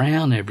you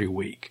around every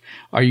week?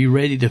 Are you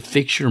ready to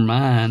fix your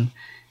mind,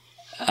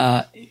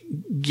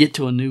 get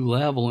to a new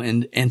level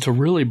and to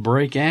really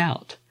break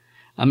out?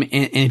 I mean,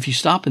 and if you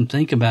stop and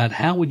think about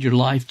how would your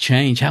life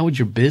change? How would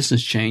your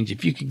business change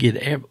if you could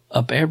get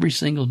up every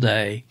single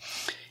day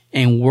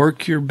and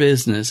work your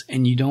business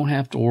and you don't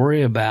have to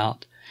worry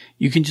about,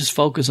 you can just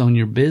focus on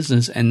your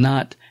business and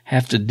not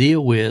have to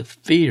deal with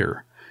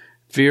fear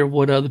of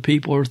what other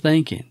people are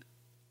thinking.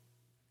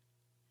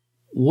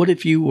 What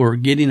if you were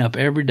getting up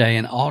every day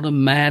and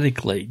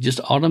automatically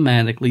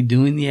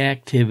doing the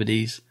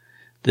activities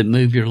that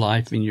move your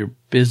life and your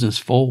business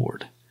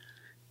forward?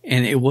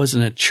 And it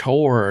wasn't a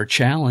chore or a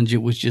challenge.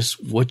 It was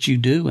just what you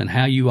do and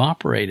how you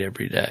operate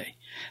every day.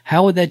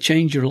 How would that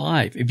change your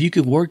life? If you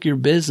could work your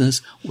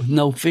business with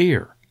no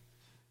fear,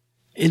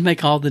 it'd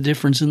make all the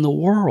difference in the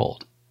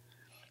world.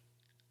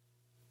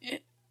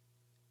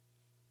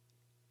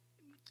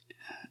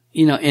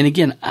 You know, and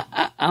again,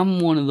 I'm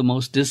one of the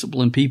most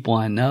disciplined people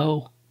I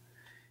know.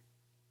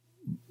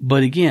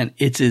 But again,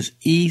 it's as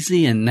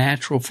easy and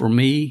natural for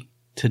me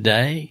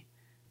today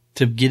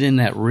to get in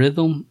that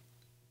rhythm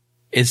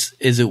as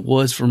it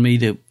was for me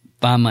to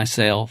find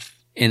myself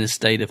in a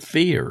state of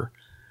fear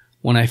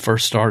when I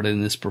first started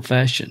in this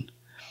profession.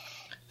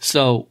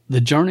 So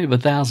the journey of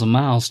 1,000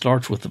 miles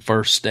starts with the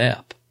first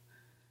step,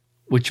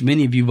 which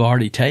many of you have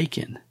already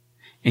taken.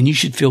 And you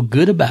should feel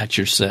good about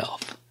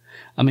yourself.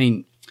 I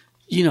mean,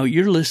 you know,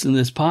 you're listening to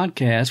this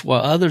podcast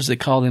while others that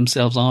call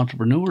themselves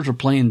entrepreneurs are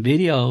playing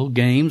video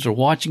games or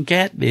watching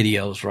cat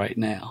videos right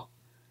now.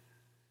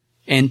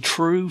 And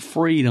true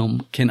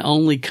freedom can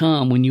only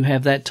come when you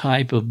have that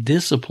type of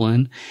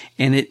discipline.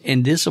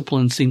 And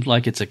discipline seems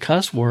like it's a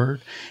cuss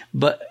word,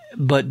 but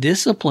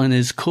discipline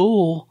is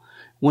cool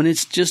when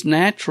it's just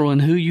natural in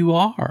who you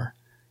are.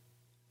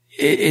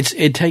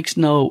 It takes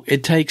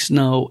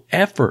no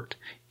effort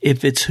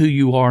if it's who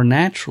you are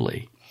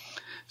naturally.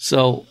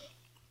 So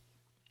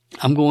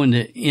I'm going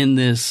to end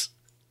this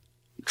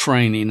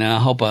training. Now, I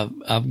hope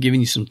I've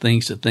given you some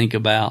things to think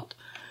about.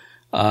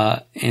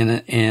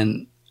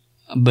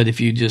 But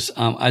if you just,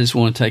 I just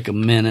want to take a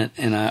minute,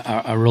 and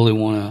I really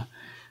want to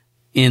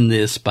end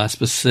this by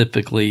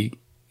specifically,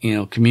 you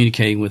know,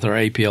 communicating with our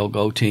APL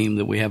Go team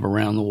that we have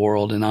around the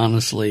world. And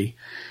honestly,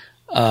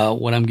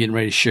 what I'm getting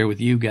ready to share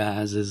with you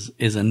guys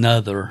is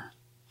another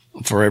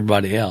for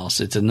everybody else.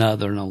 It's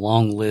another in a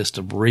long list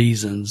of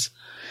reasons.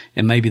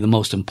 And maybe the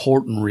most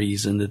important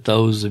reason that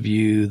those of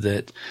you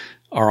that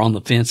are on the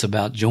fence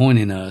about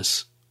joining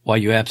us, why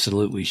you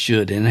absolutely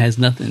should. And it has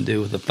nothing to do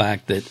with the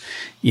fact that,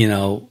 you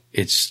know,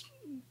 it's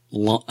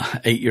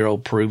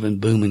 8-year-old proven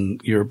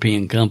booming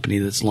European company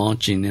that's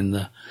launching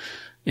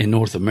in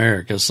North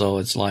America. So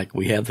it's like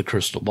we have the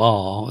crystal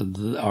ball,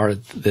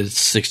 that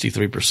it's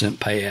 63%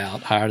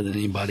 payout, higher than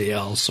anybody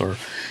else, or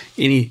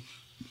any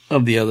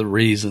of the other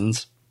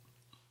reasons.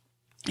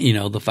 You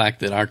know, the fact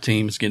that our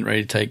team is getting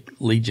ready to take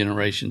lead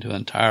generation to an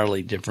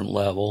entirely different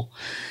level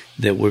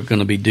that we're going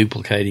to be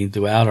duplicating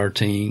throughout our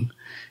team,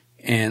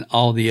 and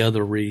all the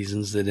other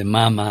reasons that in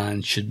my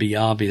mind should be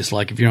obvious.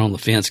 Like if you're on the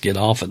fence, get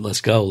off it. Let's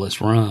go. Let's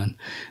run.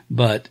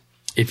 But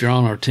if you're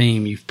on our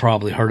team, you've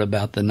probably heard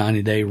about the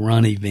 90-day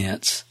run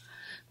events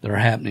that are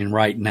happening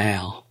right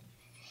now.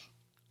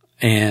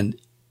 And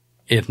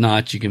if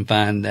not, you can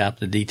find out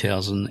the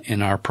details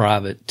in our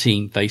private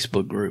team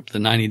Facebook group, the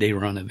 90-day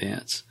run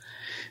events.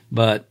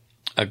 But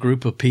a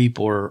group of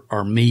people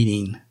are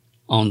meeting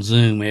on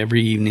Zoom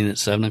every evening at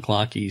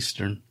 7:00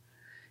 Eastern.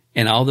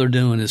 And all they're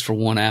doing is for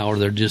 1 hour,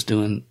 they're just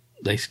doing,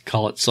 they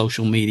call it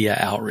social media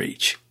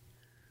outreach.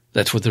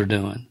 That's what they're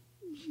doing.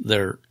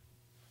 They're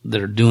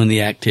doing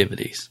the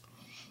activities.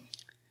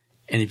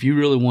 And if you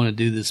really want to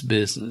do this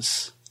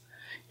business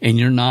and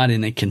you're not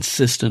in a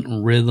consistent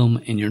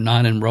rhythm and you're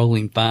not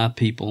enrolling 5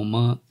 people a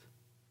month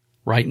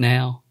right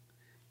now,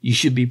 you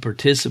should be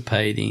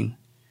participating.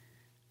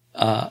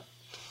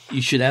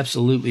 You should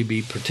absolutely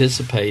be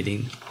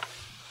participating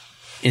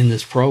in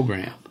this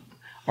program.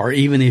 Or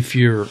even if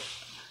you're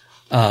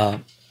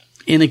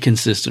in a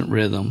consistent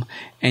rhythm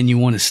and you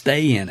want to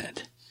stay in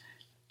it.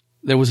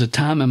 There was a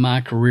time in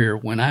my career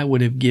when I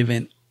would have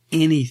given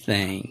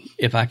anything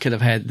if I could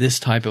have had this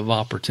type of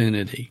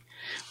opportunity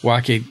where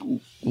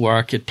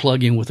I could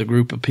plug in with a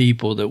group of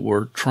people that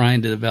were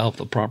trying to develop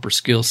the proper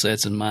skill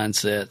sets and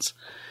mindsets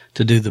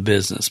to do the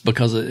business.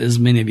 Because as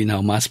many of you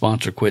know, my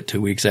sponsor quit 2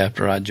 weeks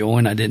after I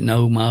joined. I didn't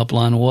know who my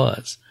upline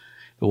was.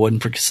 If it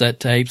wasn't for cassette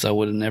tapes, I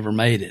would have never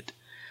made it.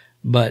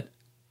 But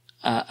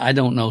I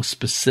don't know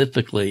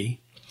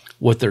specifically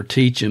what they're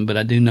teaching, but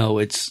I do know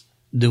it's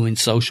doing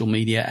social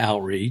media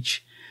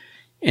outreach.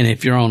 And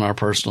if you're on our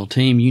personal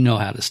team, you know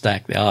how to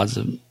stack the odds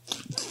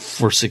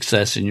for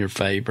success in your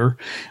favor.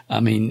 I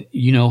mean,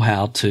 you know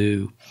how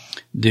to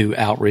do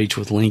outreach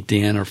with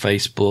LinkedIn or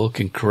Facebook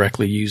and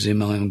correctly use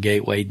MLM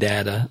Gateway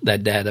data,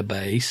 that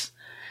database.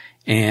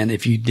 And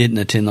if you didn't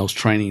attend those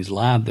trainings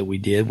live that we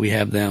did, we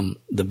have the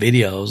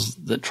videos,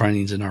 the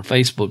trainings in our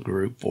Facebook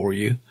group for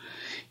you.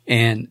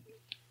 And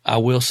I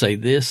will say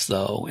this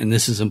though, and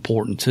this is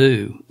important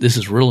too. This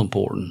is real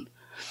important.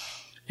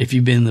 If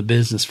you've been in the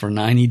business for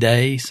 90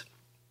 days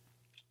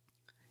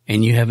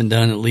and you haven't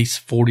done at least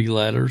 40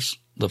 letters,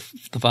 the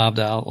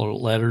 $5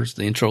 letters,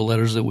 the intro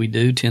letters that we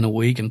do, 10 a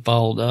week and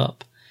followed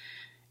up.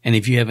 And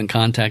if you haven't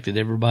contacted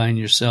everybody on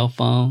your cell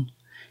phone,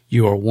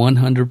 you are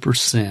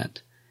 100%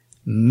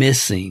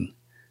 missing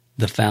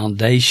the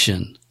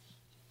foundation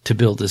to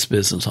build this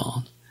business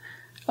on.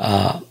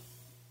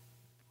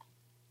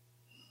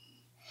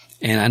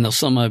 And I know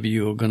some of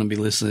you are going to be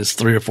listening to this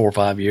 3 or 4 or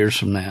 5 years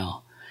from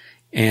now.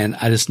 And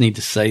I just need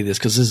to say this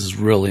because this is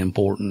really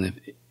important.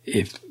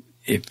 If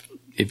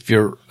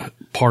you're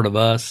part of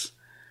us,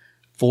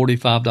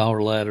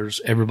 $45 letters,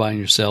 everybody on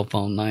your cell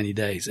phone, 90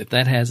 days. If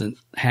that hasn't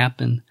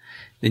happened,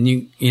 then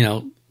you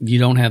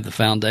don't have the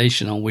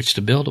foundation on which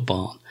to build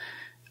upon.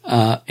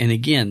 And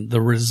again,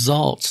 the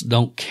results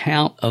don't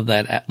count of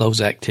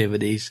those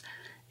activities.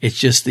 It's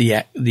just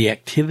the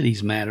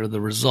activities matter.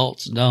 The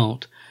results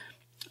don't.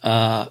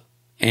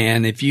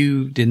 And if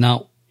you did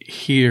not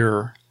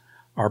hear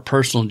our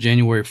personal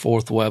January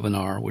 4th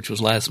webinar, which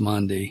was last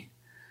Monday,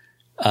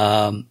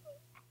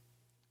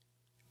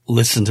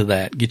 listen to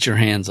that. Get your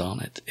hands on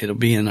it. It'll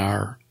be in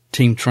our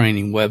team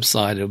training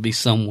website. It'll be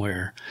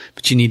somewhere,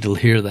 but you need to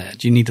hear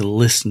that. You need to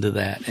listen to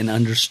that and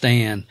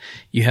understand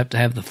you have to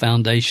have the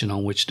foundation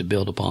on which to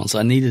build upon. So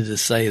I needed to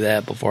say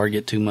that before I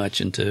get too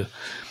much into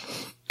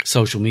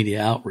social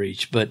media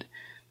outreach. But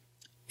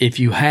if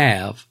you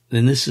have,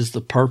 then this is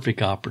the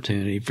perfect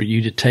opportunity for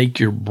you to take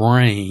your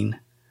brain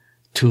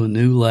to a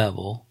new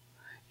level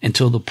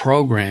until the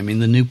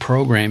new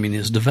programming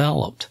is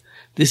developed.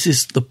 This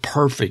is the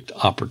perfect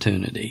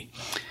opportunity.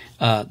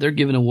 They're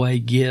giving away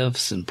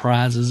gifts and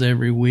prizes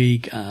every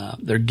week.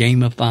 They're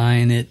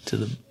gamifying it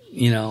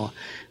to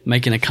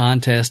making a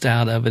contest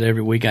out of it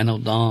every week. I know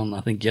Dawn,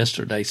 I think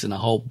yesterday, sent a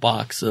whole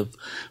box of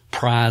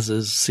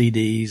prizes,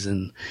 CDs,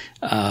 and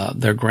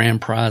their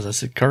grand prize. I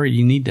said, Curry,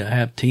 you need to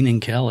have Tina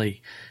and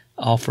Kelly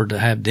offer to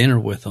have dinner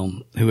with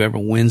them, whoever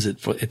wins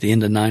it at the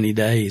end of 90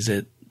 days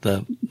at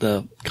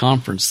the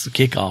conference, the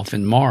kickoff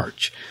in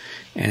March.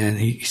 And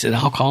he said,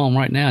 I'll call him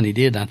right now. And he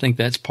did. And I think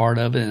that's part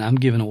of it. And I'm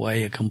giving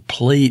away a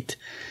complete,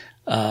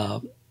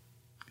 the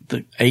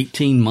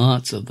 18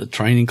 months of the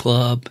training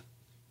club,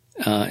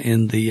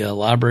 in the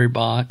library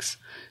box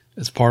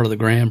as part of the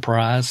grand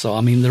prize. So,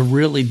 I mean, they're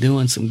really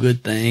doing some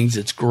good things.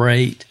 It's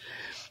great.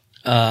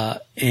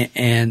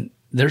 And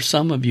there's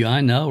some of you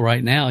I know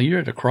right now, you're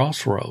at a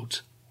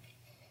crossroads.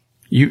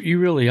 You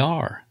really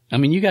are. I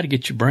mean, you got to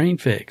get your brain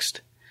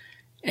fixed.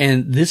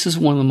 And this is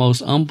one of the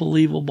most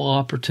unbelievable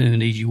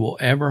opportunities you will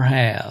ever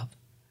have.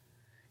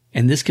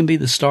 And this can be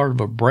the start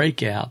of a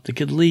breakout that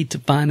could lead to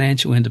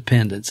financial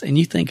independence. And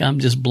you think I'm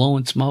just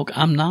blowing smoke?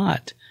 I'm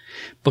not.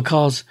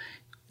 Because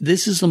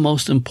this is the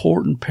most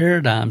important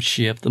paradigm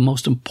shift, the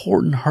most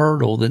important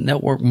hurdle that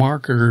network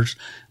marketers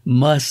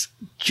must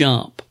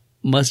jump,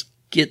 must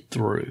get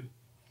through.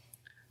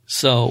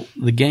 So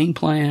the game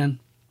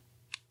plan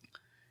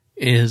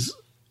is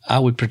I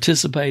would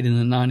participate in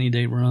the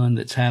 90-day run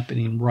that's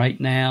happening right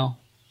now.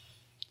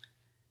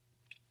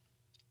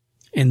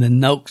 In the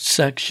notes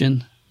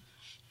section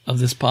of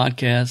this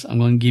podcast, I'm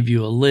going to give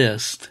you a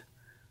list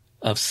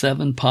of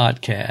 7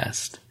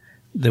 podcasts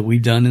that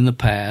we've done in the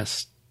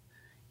past,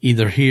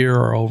 either here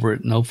or over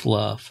at No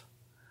Fluff,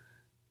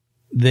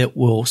 that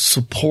will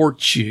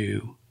support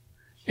you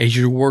as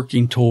you're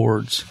working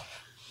towards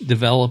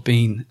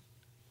developing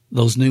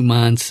those new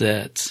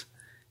mindsets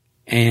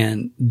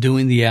and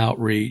doing the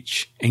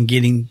outreach and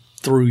getting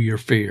through your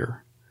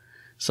fear.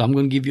 So I'm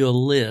going to give you a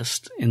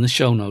list in the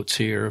show notes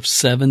here of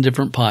 7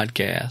 different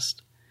podcasts.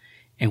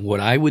 And what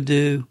I would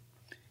do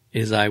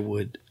is I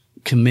would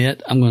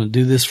commit. I'm going to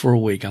do this for a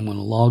week. I'm going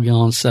to log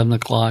on 7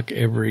 o'clock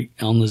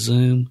on the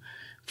Zoom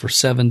for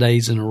 7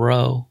 days in a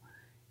row.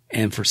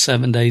 And for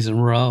 7 days in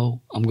a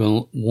row,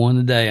 one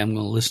a day, I'm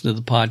going to listen to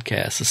the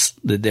podcast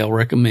that Dale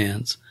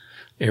recommends.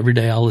 Every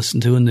day I'll listen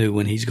to a new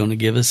one. He's going to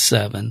give us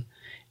 7.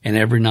 And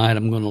every night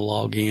I'm going to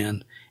log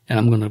in and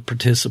I'm going to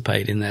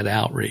participate in that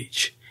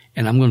outreach.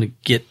 And I'm going to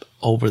get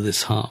over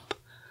this hump.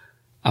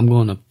 I'm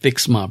going to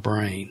fix my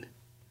brain.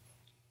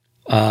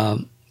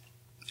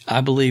 I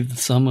believe that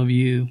some of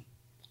you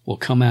will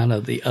come out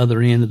of the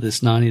other end of this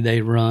 90-day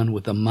run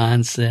with a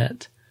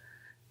mindset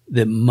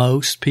that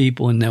most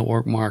people in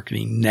network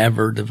marketing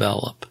never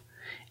develop.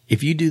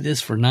 If you do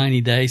this for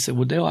 90 days, say,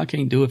 well, Dale, I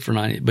can't do it for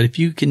 90. But if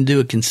you can do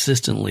it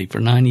consistently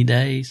for 90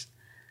 days,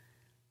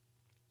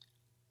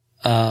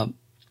 and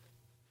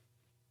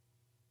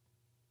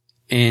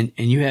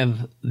you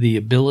have the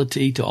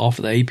ability to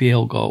offer the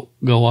APL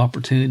Go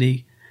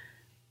opportunity,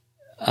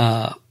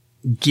 offer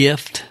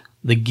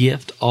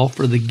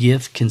the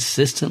gift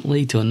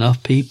consistently to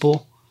enough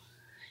people,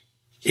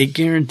 it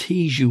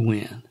guarantees you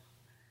win.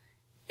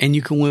 And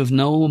you can win with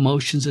no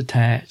emotions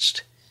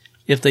attached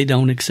if they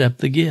don't accept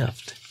the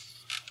gift.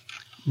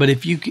 But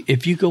if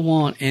you go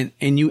on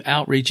and you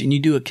outreach and you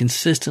do it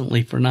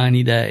consistently for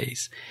 90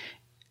 days,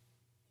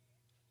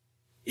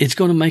 it's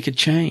going to make a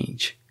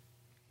change.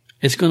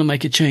 It's going to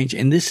make a change.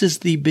 And this is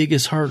the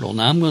biggest hurdle.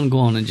 Now, I'm going to go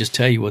on and just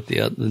tell you what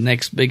the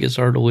next biggest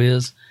hurdle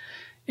is,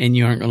 and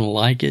you aren't going to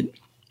like it,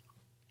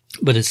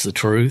 but it's the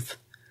truth.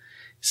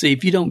 See,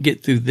 if you don't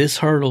get through this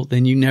hurdle,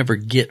 then you never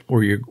get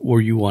where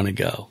you want to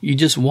go. You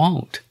just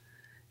won't.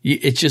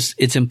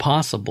 It's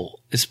impossible,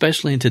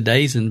 especially in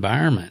today's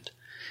environment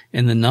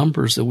and the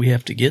numbers that we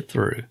have to get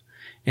through.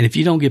 And if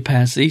you don't get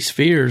past these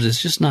fears,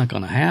 it's just not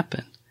going to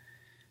happen.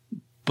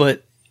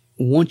 But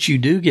once you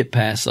do get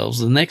past those,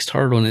 the next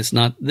hurdle,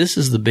 and this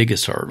is the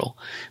biggest hurdle,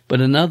 but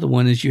another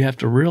one is you have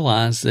to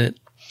realize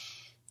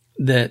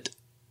that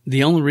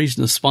the only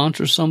reason to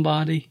sponsor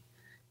somebody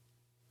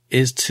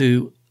is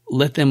to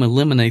let them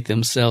eliminate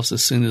themselves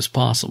as soon as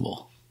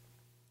possible.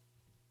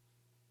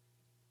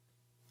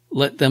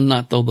 Let them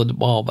not throw the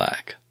ball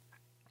back.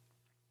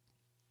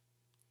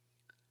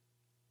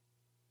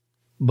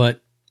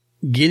 But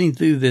getting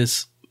through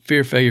this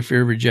fear of failure,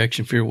 fear of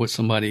rejection, fear of what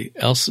somebody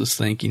else is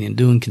thinking, and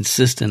doing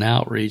consistent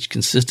outreach,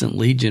 consistent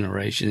lead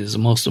generation is the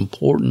most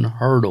important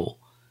hurdle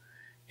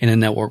in a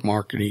network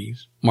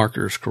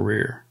marketer's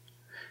career.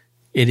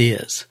 It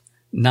is.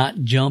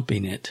 Not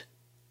jumping it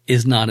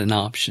is not an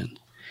option.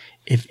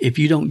 If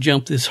you don't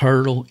jump this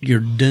hurdle, you're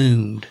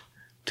doomed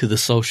to the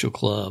social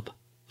club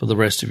for the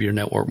rest of your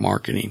network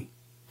marketing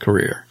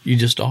career. You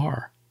just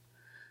are.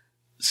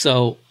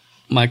 So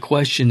my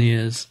question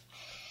is,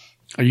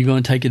 are you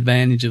going to take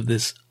advantage of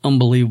this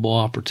unbelievable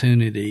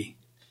opportunity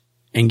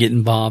and get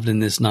involved in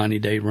this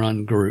 90-day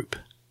run group?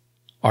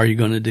 Are you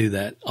going to do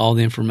that? All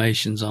the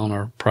information's on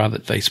our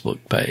private Facebook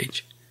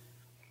page.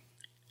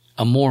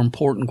 A more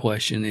important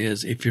question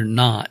is, if you're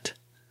not,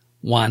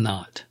 why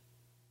not?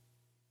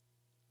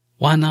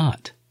 Why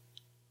not?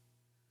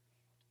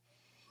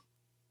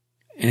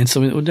 And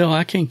so, well, Dale,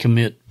 I can't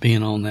commit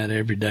being on that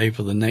every day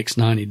for the next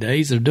 90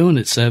 days. They're doing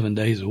it 7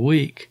 days a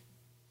week.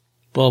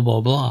 Blah, blah,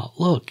 blah.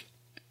 Look,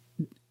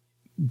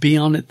 be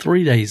on it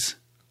 3 days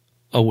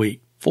a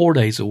week, 4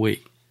 days a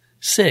week,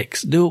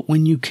 6. Do it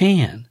when you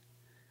can.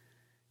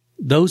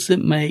 Those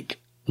that make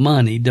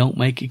money don't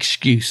make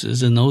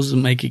excuses, and those that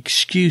make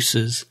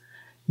excuses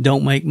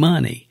don't make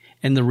money.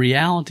 And the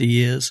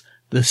reality is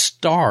the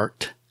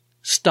start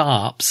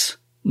stops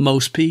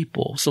most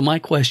people. So my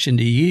question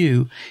to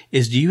you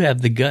is, do you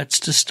have the guts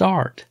to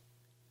start?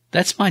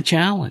 That's my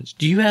challenge.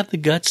 Do you have the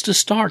guts to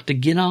start, to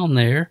get on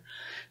there?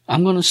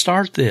 I'm going to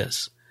start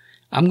this.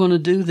 I'm going to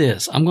do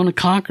this. I'm going to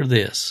conquer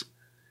this.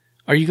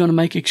 Are you going to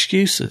make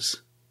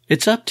excuses?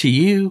 It's up to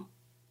you.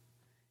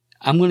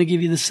 I'm going to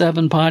give you the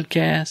 7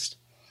 podcast,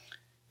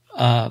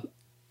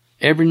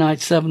 every night,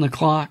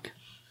 7:00.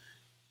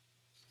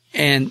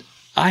 And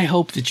I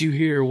hope that you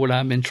hear what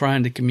I've been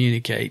trying to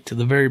communicate to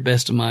the very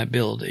best of my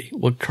ability.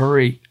 What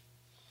Curry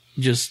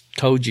just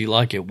told you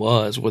like it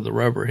was, where the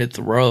rubber hit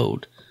the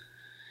road.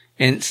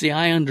 And see,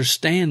 I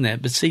understand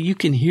that, but see, you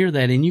can hear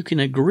that and you can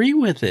agree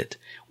with it.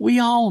 We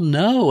all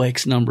know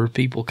X number of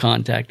people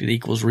contacted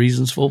equals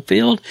reasons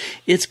fulfilled.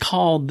 It's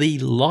called the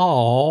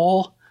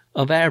law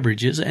of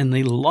averages, and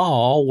the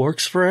law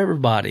works for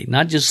everybody,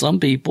 not just some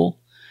people.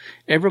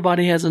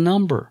 Everybody has a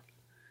number.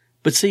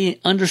 But see,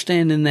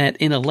 understanding that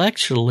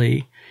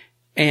intellectually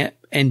and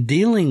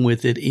dealing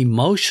with it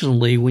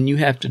emotionally when you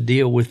have to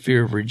deal with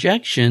fear of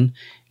rejection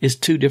is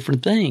 2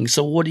 different things.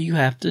 So what do you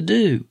have to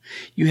do?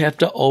 You have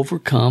to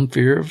overcome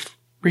fear of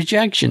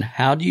rejection.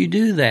 How do you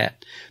do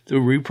that?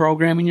 Through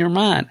reprogramming your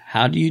mind.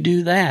 How do you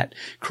do that?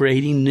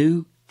 Creating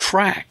new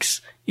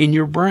tracks in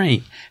your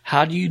brain.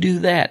 How do you do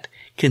that?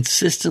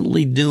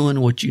 Consistently doing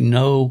what you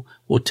know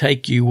will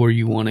take you where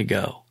you want to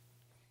go.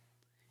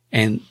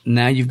 And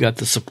now you've got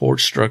the support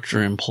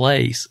structure in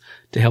place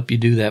to help you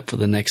do that for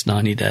the next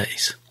 90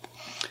 days.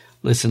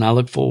 Listen, I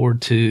look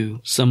forward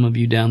to some of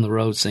you down the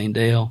road saying,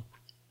 Dale,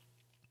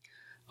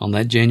 on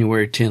that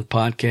January 10th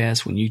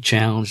podcast, when you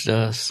challenged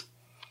us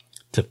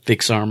to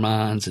fix our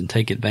minds and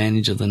take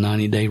advantage of the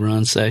 90-day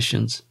run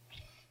sessions,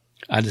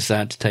 I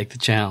decided to take the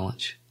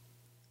challenge.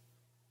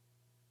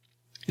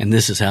 And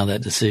this is how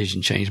that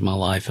decision changed my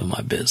life and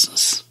my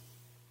business.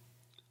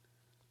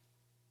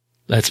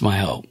 That's my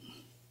hope.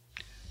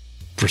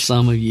 For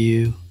some of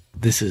you,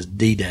 this is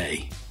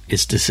D-Day.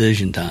 It's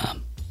decision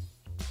time.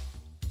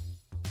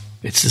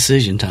 It's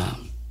decision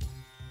time.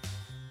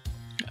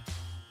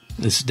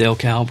 This is Dale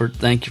Calvert.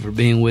 Thank you for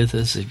being with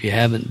us. If you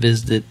haven't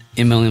visited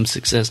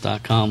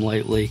MLMsuccess.com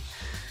lately,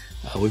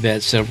 we've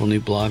had several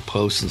new blog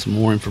posts and some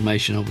more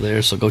information over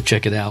there, so go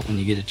check it out when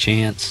you get a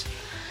chance.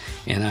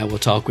 And I will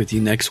talk with you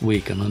next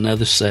week on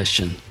another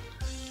session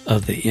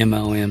of the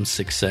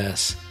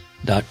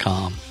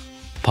MLMsuccess.com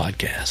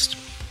podcast.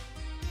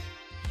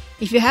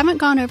 If you haven't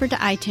gone over to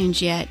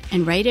iTunes yet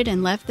and rated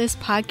and left this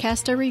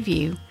podcast a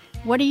review,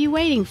 what are you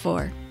waiting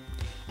for?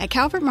 At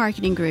Calvert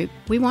Marketing Group,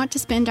 we want to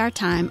spend our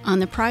time on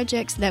the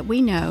projects that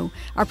we know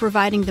are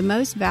providing the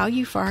most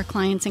value for our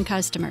clients and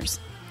customers.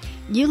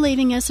 You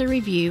leaving us a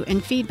review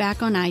and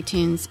feedback on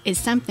iTunes is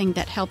something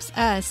that helps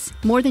us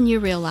more than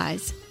you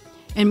realize.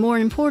 And more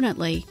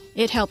importantly,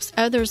 it helps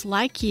others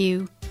like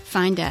you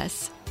find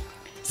us.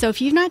 So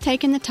if you've not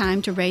taken the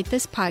time to rate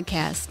this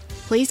podcast,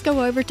 please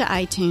go over to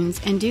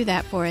iTunes and do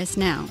that for us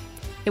now.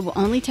 It will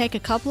only take a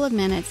couple of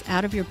minutes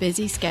out of your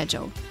busy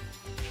schedule.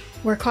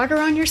 Work harder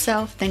on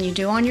yourself than you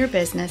do on your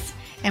business,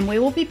 and we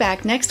will be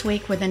back next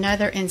week with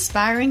another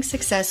inspiring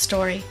success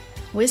story,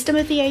 wisdom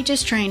of the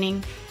ages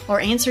training, or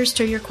answers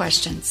to your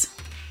questions.